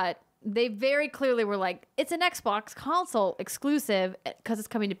case, but they very clearly were like, it's an Xbox console exclusive because it's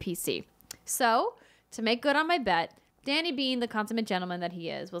coming to PC. So to make good on my bet, Danny Bean, the consummate gentleman that he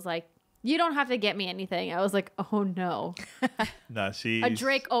is, was like, you don't have to get me anything. I was like, oh no. No, she's... A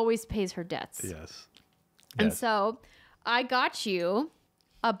Drake always pays her debts. Yes. And Yes. so I got you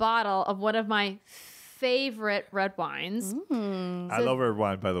a bottle of one of my favorite red wines. I love red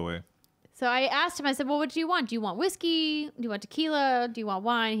wine, by the way. So I asked him, I said, well, what do you want? Do you want whiskey? Do you want tequila? Do you want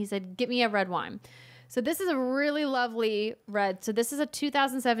wine? He said, get me a red wine. So this is a really lovely red. So this is a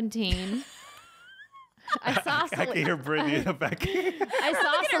 2017. I can hear Brittany in the back.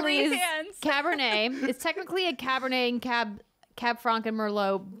 Isosceles hands. Cabernet. It's technically a Cabernet and Cab Franc and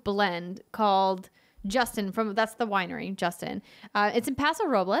Merlot blend called Justin. That's the winery, Justin. It's in Paso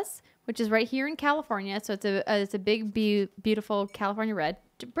Robles, which is right here in California. So it's a big, beautiful California red.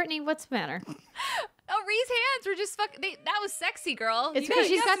 Brittany, what's the matter? Oh, Ree's hands were just that was sexy, girl. It's You because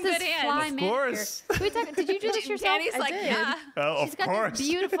she's got got some this good hands. fly Of manicure. course. Can we talk, did you do this yourself? Danny's I like, did. yeah. Oh, She's of got course. this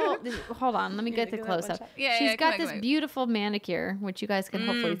beautiful. Hold on, let me get the give that one close up. shot. Yeah, She's yeah, got come this on. beautiful manicure, which you guys can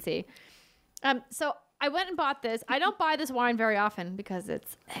hopefully see. So I went and bought this. I don't buy this wine very often because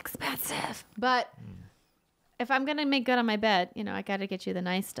it's expensive. But if I'm gonna make good on my bet, I got to get you the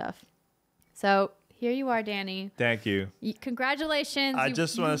nice stuff. So here you are, Danny. Thank you. Congratulations! I You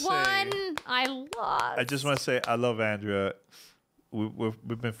just wanna say- won. I lost. I just want to say I love Andrea. We've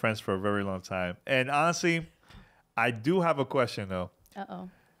been friends for a very long time. And honestly, I do have a question, though. Uh-oh.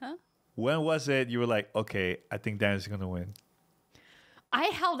 When was it you were like, okay, I think Danny's going to win? I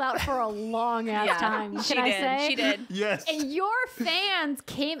held out for a long ass time. Can I say? She did. Yes. And your fans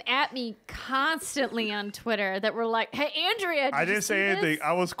came at me constantly on Twitter that were like, hey, Andrea, I didn't say anything.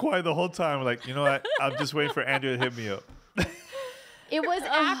 I was quiet the whole time. Like, you know what? I'm just waiting for Andrea to hit me up. It was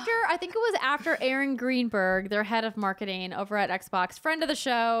I think it was after Aaron Greenberg, their head of marketing over at Xbox, friend of the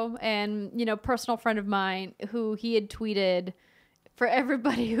show and, personal friend of mine, who he had tweeted, for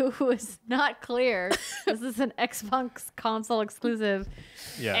everybody who was not clear, this is an Xbox console exclusive.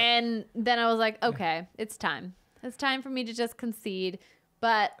 Yeah. And then I was like, okay, it's time. It's time for me to just concede.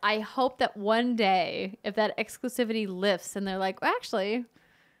 But I hope that one day, if that exclusivity lifts and they're like, well, actually,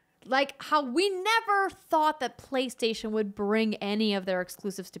 like how we never thought that PlayStation would bring any of their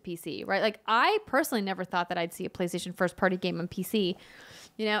exclusives to PC, right? Like I personally never thought that I'd see a PlayStation first party game on PC,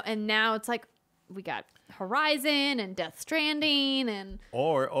 and now it's like we got Horizon and Death Stranding and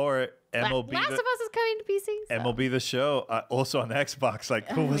Or MLB. Last of Us is coming to PC. So. MLB The Show, also on Xbox. Like,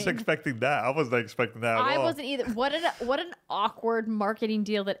 who was expecting that? I wasn't expecting that at I all. wasn't either. What an awkward marketing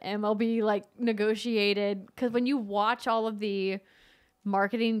deal that MLB negotiated. Because when you watch all of the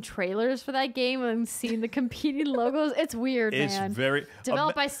marketing trailers for that game and seeing the competing logos, it's weird, It's man. very...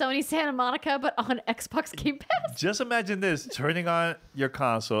 Developed by Sony Santa Monica, but on Xbox Game Pass. Just imagine this, turning on your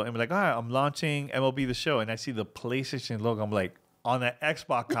console and be like, all right, I'm launching MLB The Show, and I see the PlayStation logo. I'm like, on an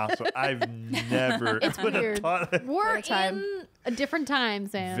Xbox console, I've never It's would have weird. thought that. We're What a time. in a different time,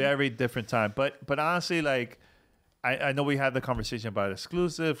 Sam. Very different time. But honestly, like, I know we had the conversation about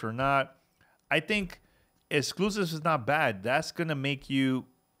exclusive or not. I think exclusives is not bad. That's going to make you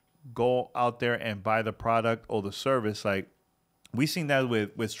go out there and buy the product or the service. Like, we've seen that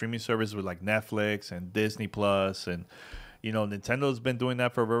with streaming services with like Netflix and Disney Plus, and Nintendo's been doing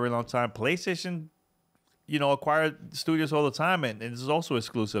that for a very long time. PlayStation, acquire studios all the time, and this is also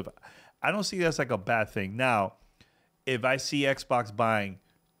exclusive. I don't see that as like a bad thing. Now, if I see Xbox buying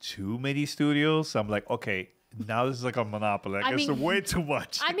too many studios, I'm like, okay, now this is like a monopoly. Like, it's way too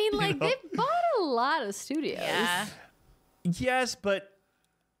much. I mean, like, they've bought a lot of studios. Yeah. Yes, but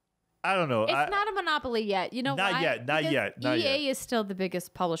I don't know. It's not a monopoly yet. You know Not why? yet, not Because yet, not EA yet. is still the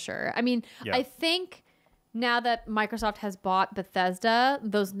biggest publisher. I mean, Yeah. I think now that Microsoft has bought Bethesda,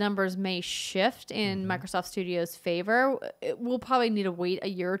 those numbers may shift in Mm-hmm. Microsoft Studios' favor. We'll probably need to wait a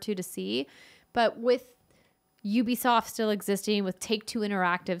year or two to see. But with Ubisoft still existing, with Take-Two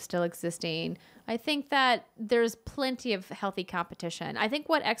Interactive still existing, I think that there's plenty of healthy competition. I think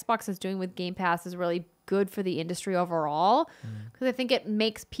what Xbox is doing with Game Pass is really good for the industry overall, because I think it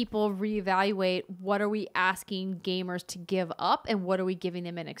makes people reevaluate what are we asking gamers to give up and what are we giving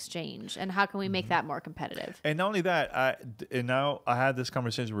them in exchange, and how can we make that more competitive. And not only that, I had this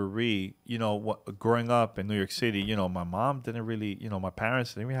conversation with Ree. You know, growing up in New York City, you know, my mom didn't really, you know, my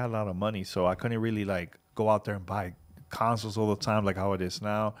parents didn't really have a lot of money, so I couldn't really like go out there and buy consoles all the time like how it is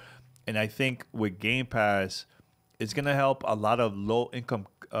now. And I think with Game Pass, it's gonna help a lot of low income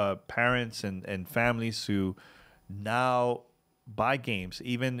parents and families who now buy games.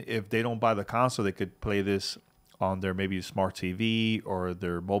 Even if they don't buy the console, they could play this on their maybe smart TV or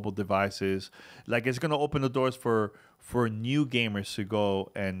their mobile devices. Like, it's gonna open the doors for new gamers to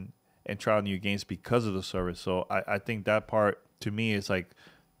go and try out new games because of the service. So I think that part to me is like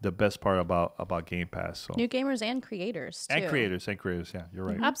the best part about Game Pass. So New gamers and creators too. and creators, yeah, you're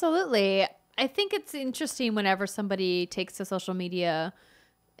right. Absolutely. I think it's interesting whenever somebody takes to social media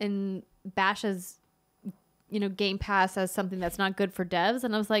and bashes, you know, Game Pass as something that's not good for devs.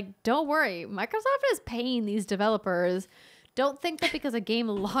 And I was like, don't worry, Microsoft is paying these developers. Don't think that because a game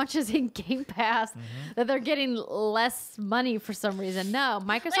launches in Game Pass that they're getting less money for some reason. No,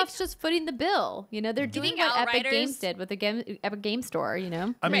 Microsoft's just footing the bill. You know, they're doing what Epic Games did with the Epic Game Store, you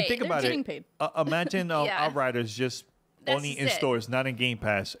know? I mean, Right, think they're about getting it. paid. Imagine Yeah. Outriders just That's only in it. stores, not in Game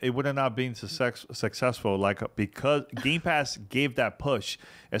Pass. It would have not been successful. Like, because Game Pass gave that push,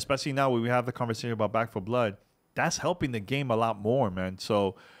 especially now when we have the conversation about Back 4 Blood. That's helping the game a lot more, man.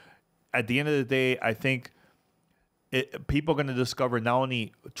 So at the end of the day, I think people are going to discover not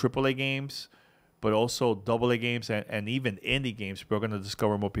only AAA games, but also AA games and even indie games. People are going to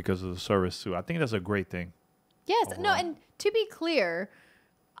discover more because of the service too. I think that's a great thing. Yes. No, overall. and to be clear,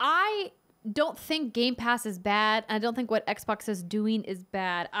 I don't think Game Pass is bad. I don't think what Xbox is doing is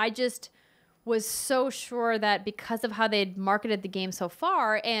bad. I just was so sure that because of how they'd marketed the game so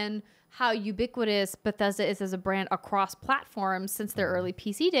far and how ubiquitous Bethesda is as a brand across platforms since their early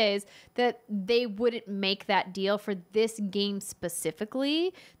PC days, that they wouldn't make that deal for this game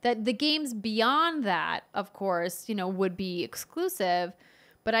specifically. That the games beyond that, of course, you know, would be exclusive.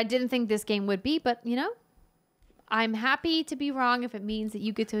 But I didn't think this game would be. But, you know, I'm happy to be wrong if it means that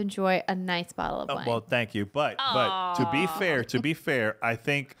you get to enjoy a nice bottle of wine. Well, thank you. But to be fair, I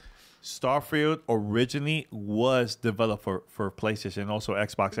think Starfield originally was developed for PlayStation and also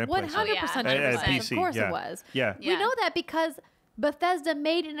Xbox and 100%. PlayStation. And PC, Of course yeah. it was. Yeah. We know that because Bethesda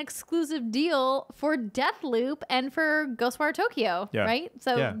made an exclusive deal for Deathloop and for Ghostwire Tokyo, Yeah. right?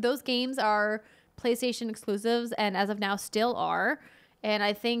 So Yeah. those games are PlayStation exclusives and as of now still are. And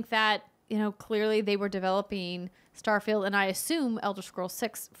I think that, you know, clearly they were developing Starfield and I assume Elder Scrolls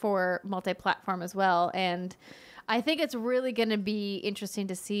 6 for multi-platform as well. And I think it's really going to be interesting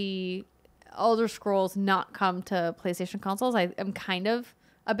to see Elder Scrolls not come to PlayStation consoles. I am kind of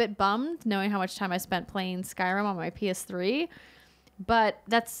a bit bummed knowing how much time I spent playing Skyrim on my PS3. But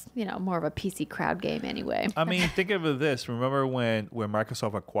that's, you know, more of a PC crowd game anyway. I mean, think of this. Remember when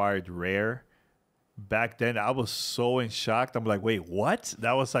Microsoft acquired Rare? Back then, I was so in shock. I'm like, wait, what?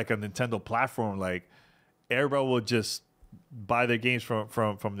 That was like a Nintendo platform. Like, everybody would just buy their games from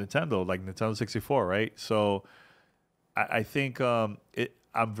Nintendo, like Nintendo 64, right? So I think I'm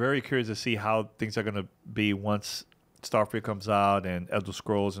very curious to see how things are going to be once Starfield comes out and Elder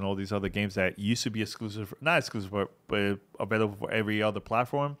Scrolls and all these other games that used to be exclusive, not exclusive, but available for every other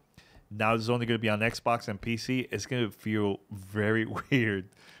platform. Now it's only going to be on Xbox and PC. It's going to feel very weird.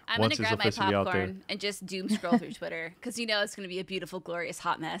 I'm going once to it's grab my officially out there. popcorn and just doom scroll through Twitter because you know it's going to be a beautiful, glorious,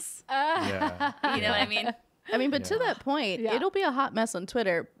 hot mess. Yeah. You know what I mean? I mean, but to that point, Yeah. it'll be a hot mess on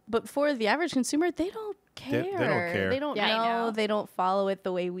Twitter. But for the average consumer, they don't care. They don't care. They don't Yeah, I know. know. They don't follow it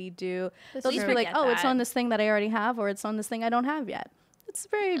the way we do. That's They'll just true. be like, Forget oh, it's that. on this thing that I already have, or it's on this thing I don't have yet. It's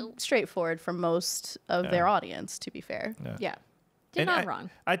very straightforward for most of their audience, to be fair. Yeah. You're And not wrong.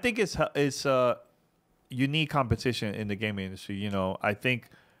 I think it's unique competition in the gaming industry. You know, I think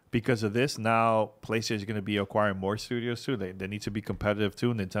because of this, now PlayStation is going to be acquiring more studios too. They need to be competitive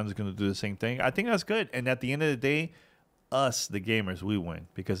too. Nintendo's going to do the same thing. I think that's good. And at the end of the day, us, the gamers, we win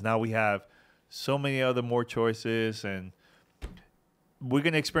because now we have so many other more choices and we're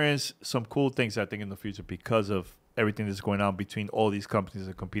going to experience some cool things, I think, in the future because of everything that's going on between all these companies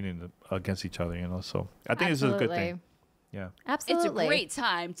that are competing against each other, you know. So I think this is a good thing. Yeah. Absolutely. It's a great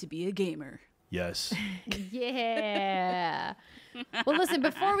time to be a gamer. Yes. Yeah. Well, listen,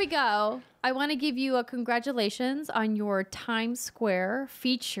 before we go, I want to give you a congratulations on your Times Square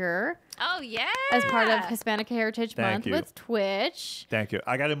feature Oh, yeah. as part of Hispanic Heritage Thank Month you. with Twitch. Thank you.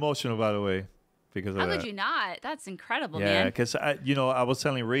 I got emotional, by the way, because of How that. could you not? That's incredible, Yeah, man. because I was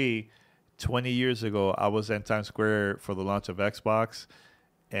telling Ree 20 years ago, I was in Times Square for the launch of Xbox,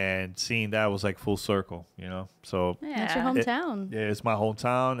 and seeing that was like full circle, So That's your hometown. it's my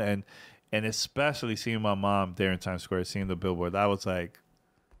hometown, and especially seeing my mom there in Times Square, seeing the billboard, that was like,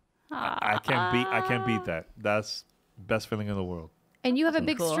 I can't beat that. That's best feeling in the world. And you have a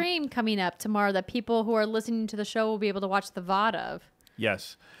big Cool. stream coming up tomorrow that people who are listening to the show will be able to watch the VOD of.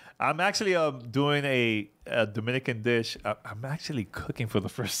 Yes. I'm actually doing a Dominican dish. I'm actually cooking for the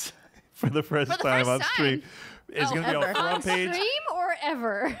first time on stream. It's going to be on front page. Stream or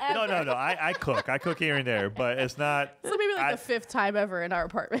ever? No. I cook. I cook here and there, but it's not. So maybe like the 5th time ever in our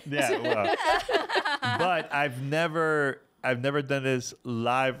apartment. Yeah, well, but I've never done this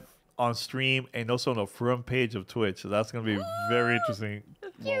live on stream and also on the front page of Twitch. So that's going to be very interesting.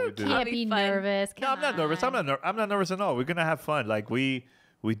 You can't be fun. nervous. No, I'm not nervous. I'm not nervous at all. We're gonna have fun. Like we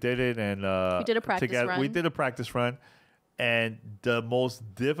did it, and We did a practice run. We did a practice run, and the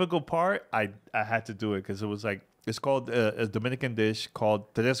most difficult part, I had to do it because it was like it's called a Dominican dish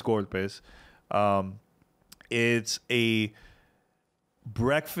called tres golpes. It's a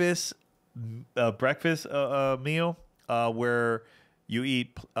breakfast meal where you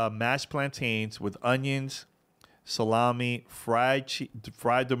eat mashed plantains with onions, salami, fried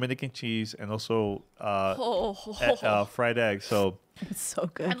Dominican cheese, and also fried eggs. So It's so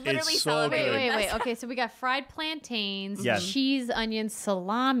good. I'm literally It's so celebrating. good. Wait. Okay, so we got fried plantains, Yes. cheese, onions,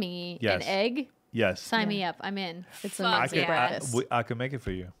 salami, Yes. and egg. yes, Sign me up. I'm in. It's Fuck amazing yeah. breakfast. I can make it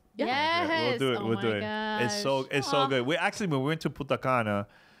for you. Yes. We'll do it. Oh We'll my do it. It's so gosh. good. When we went to Punta Cana,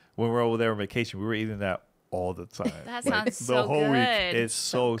 when we were over there on vacation, we were eating that all the time. That Like, sounds the so whole week. good. It's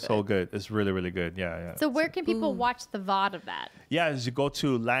so good. It's really really good. Yeah. So where can people watch the VOD of that? Yeah, as you go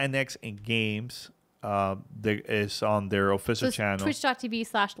to Latinx and Games, it's on their official So channel.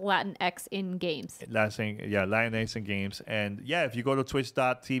 Twitch.tv/Latinx in games. Latinx and Games. And yeah, if you go to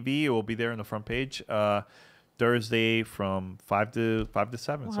twitch.tv, it will be there on the front page. Thursday from 5 to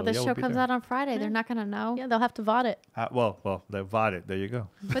 7. Well, so the yeah, show we'll be comes there. out on Friday. They're not going to know. Yeah, they'll have to VOD it. Well, they VOD it. There you go.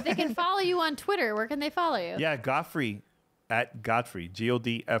 But they can follow you on Twitter. Where can they follow you? Yeah, Godfrey at Godfrey,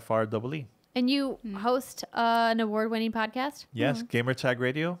 GODFREE. And you host an award-winning podcast? Yes,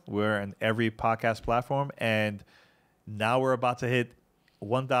 GamertagRadio. We're on every podcast platform, and now we're about to hit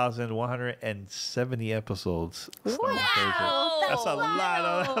 1,170 episodes. Wow. That's a lot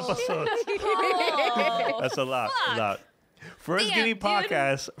of episodes. That's a lot. First Damn, gaming dude.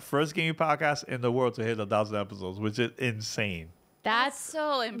 podcast in the world to hit 1,000 episodes, which is insane. That's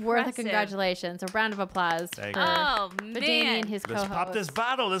so impressive. worth a congratulations. A round of applause Thank for, you. Oh, for Danny man. and his Let's co-host. pop this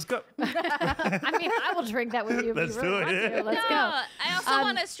bottle. Let's go. I mean, I will drink that with you. If Let's you really do it. want to. Let's No, go. I also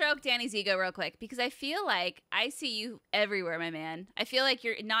want to stroke Danny's ego real quick because I feel like I see you everywhere, my man. I feel like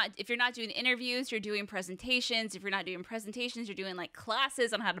if you're not doing interviews, you're doing presentations. If you're not doing presentations, you're doing like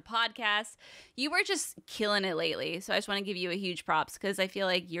classes on how to podcast. You were just killing it lately. So I just want to give you a huge props because I feel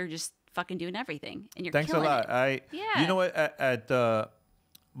like you're just fucking doing everything and you're Thanks a killing lot. it. You know what?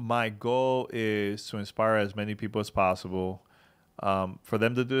 My goal is to inspire as many people as possible, for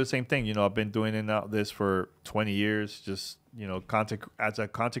them to do the same thing. I've been doing this for 20 years, just, as a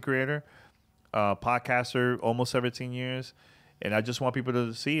content creator, podcaster, almost 17 years. And I just want people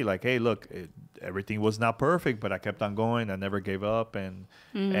to see like, hey, look, everything was not perfect, but I kept on going. I never gave up. And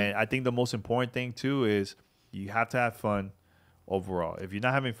I think the most important thing too is you have to have fun. Overall, if you're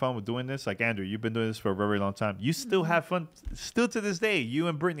not having fun with doing this, like Andrew, you've been doing this for a very long time. You still have fun. Still to this day, you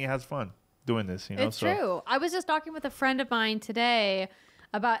and Brittany has fun doing this. It's true. I was just talking with a friend of mine today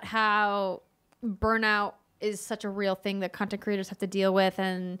about how burnout is such a real thing that content creators have to deal with.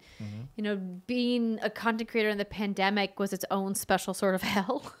 And, being a content creator in the pandemic was its own special sort of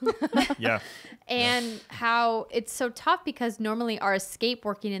hell. Yeah. And how it's so tough because normally our escape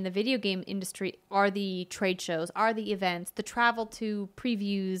working in the video game industry are the trade shows, are the events, the travel to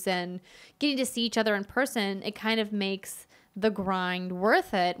previews and getting to see each other in person. It kind of makes the grind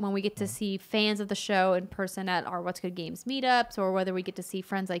worth it when we get to see fans of the show in person at our What's Good Games meetups, or whether we get to see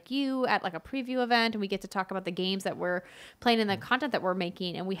friends like you at like a preview event and we get to talk about the games that we're playing and the content that we're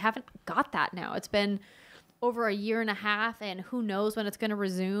making. And we haven't got that now. It's been over a year and a half, and who knows when it's going to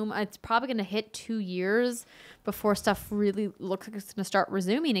resume. It's probably going to hit 2 years before stuff really looks like it's going to start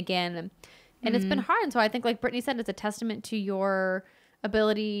resuming again. And it's been hard. And so I think, like Brittany said, it's a testament to your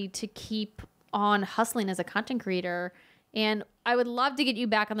ability to keep on hustling as a content creator. And I would love to get you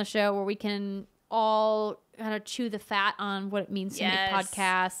back on the show where we can all kind of chew the fat on what it means to make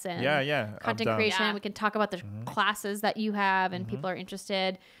podcasts and content creation. Yeah. We can talk about the classes that you have and people are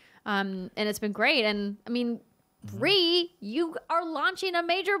interested. And it's been great. And I mean, Ree, you are launching a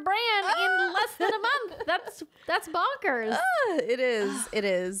major brand in less than a month. That's bonkers. It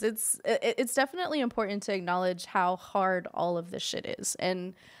is. It's definitely important to acknowledge how hard all of this shit is.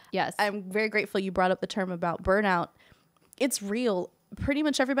 And Yes. I'm very grateful you brought up the term about burnout. It's real. Pretty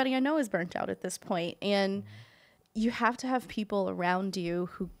much everybody I know is burnt out at this point. And you have to have people around you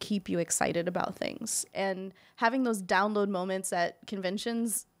who keep you excited about things. And having those download moments at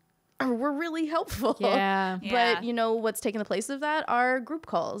conventions were really helpful. Yeah. But, you know, what's taking the place of that are group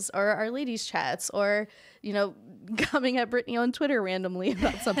calls or our ladies' chats or, you know, coming at Brittany on Twitter randomly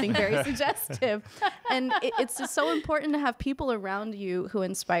about something very suggestive. And it's just so important to have people around you who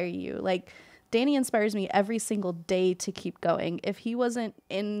inspire you. Like, Danny inspires me every single day to keep going. If he wasn't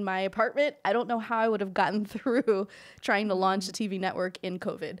in my apartment, I don't know how I would have gotten through trying to launch a TV network in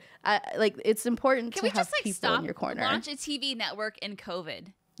COVID. It's important Can to we have just like people stop? in your corner. Launch a TV network in COVID.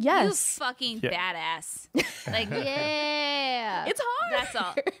 Yes. You fucking Yeah. badass. Like, Yeah. It's hard. that's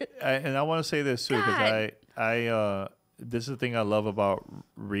all. And I want to say this too, because I this is the thing I love about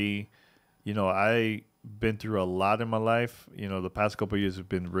Ree. You know, I been through a lot in my life. You know, the past couple of years have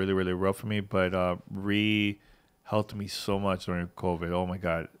been really, really rough for me. But Ree helped me so much during COVID. Oh my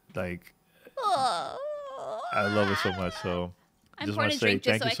God, like I love her so much. So I'm just pouring want a to say drink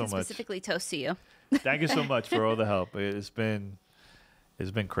just thank so you I so can much. specifically toast to you. Thank you so much for all the help. It's been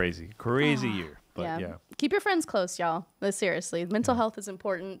crazy year. But yeah. Keep your friends close, y'all. But seriously, mental health is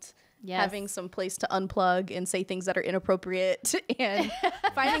important. Yes. Having some place to unplug and say things that are inappropriate and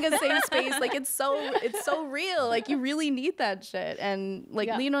finding a safe space. Like it's so real. Like you really need that shit. And like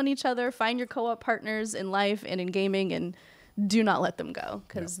lean on each other, find your co-op partners in life and in gaming and do not let them go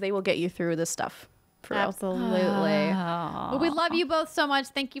because they will get you through this stuff. For real. Absolutely. Well, we love you both so much.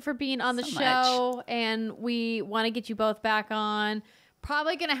 Thank you for being on the So show. And we want to get you both back on.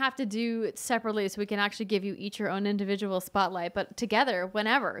 Probably going to have to do it separately so we can actually give you each your own individual spotlight, but together,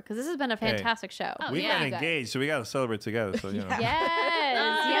 whenever, because this has been a fantastic show. Oh, We yeah. got engaged, so we got to celebrate together. So, you know.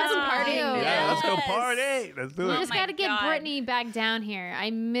 Yes. some partying. Yeah, let's go Yes. party. Let's do We it. just my got to get God. Brittany back down here. I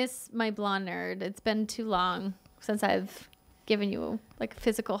miss my blonde nerd. It's been too long since I've given you like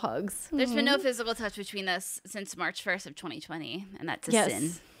physical hugs. There's been no physical touch between us since March 1st of 2020, and that's a Yes.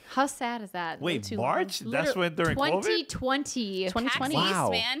 sin. How sad is that? Wait, too March? That's when during COVID? 2020. 2020. Tax Wow.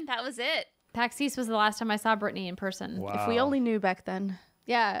 East, man, that was it. PAX East was the last time I saw Brittany in person. Wow. If we only knew back then.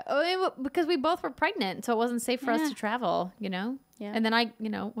 Yeah, because we both were pregnant, so it wasn't safe for us Yeah. to travel, you know? Yeah. And then I,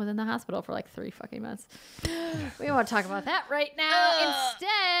 was in the hospital for like 3 fucking months. We don't want to talk about that right now.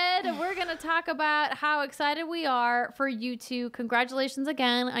 Instead, we're going to talk about how excited we are for you two. Congratulations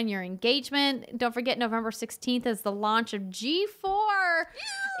again on your engagement. Don't forget, November 16th is the launch of G4.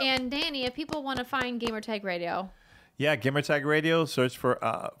 And Danny, if people want to find Gamertag Radio, Yeah, GamertagRadio. Search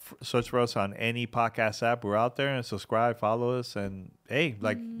for us on any podcast app. We're out there and subscribe, follow us, and hey,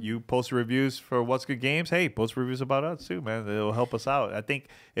 like you post reviews for What's Good Games. Hey, post reviews about us too, man. It'll help us out. I think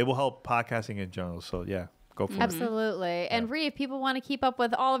it will help podcasting in general. So yeah, go for it. absolutely. And Ree, if people want to keep up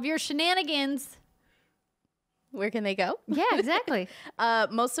with all of your shenanigans, Where can they go? yeah, exactly.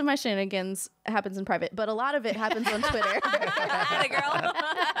 Most of my shenanigans happens in private, but a lot of it happens on Twitter. Atta girl.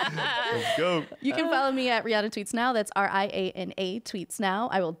 Let's go. You can follow me at Riana Tweets Now. That's RIANA Tweets Now.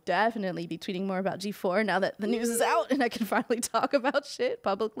 I will definitely be tweeting more about G4 now that the news is out and I can finally talk about shit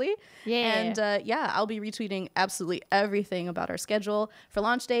publicly. Yeah. And I'll be retweeting absolutely everything about our schedule for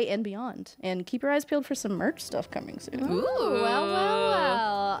launch day and beyond. And keep your eyes peeled for some merch stuff coming soon. Ooh,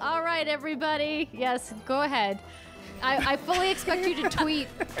 well. All right, everybody. Yes, go ahead. I fully expect you to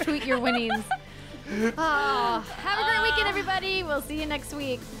tweet your winnings. Oh, have a great weekend, everybody. We'll see you next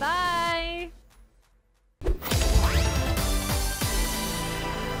week. Bye.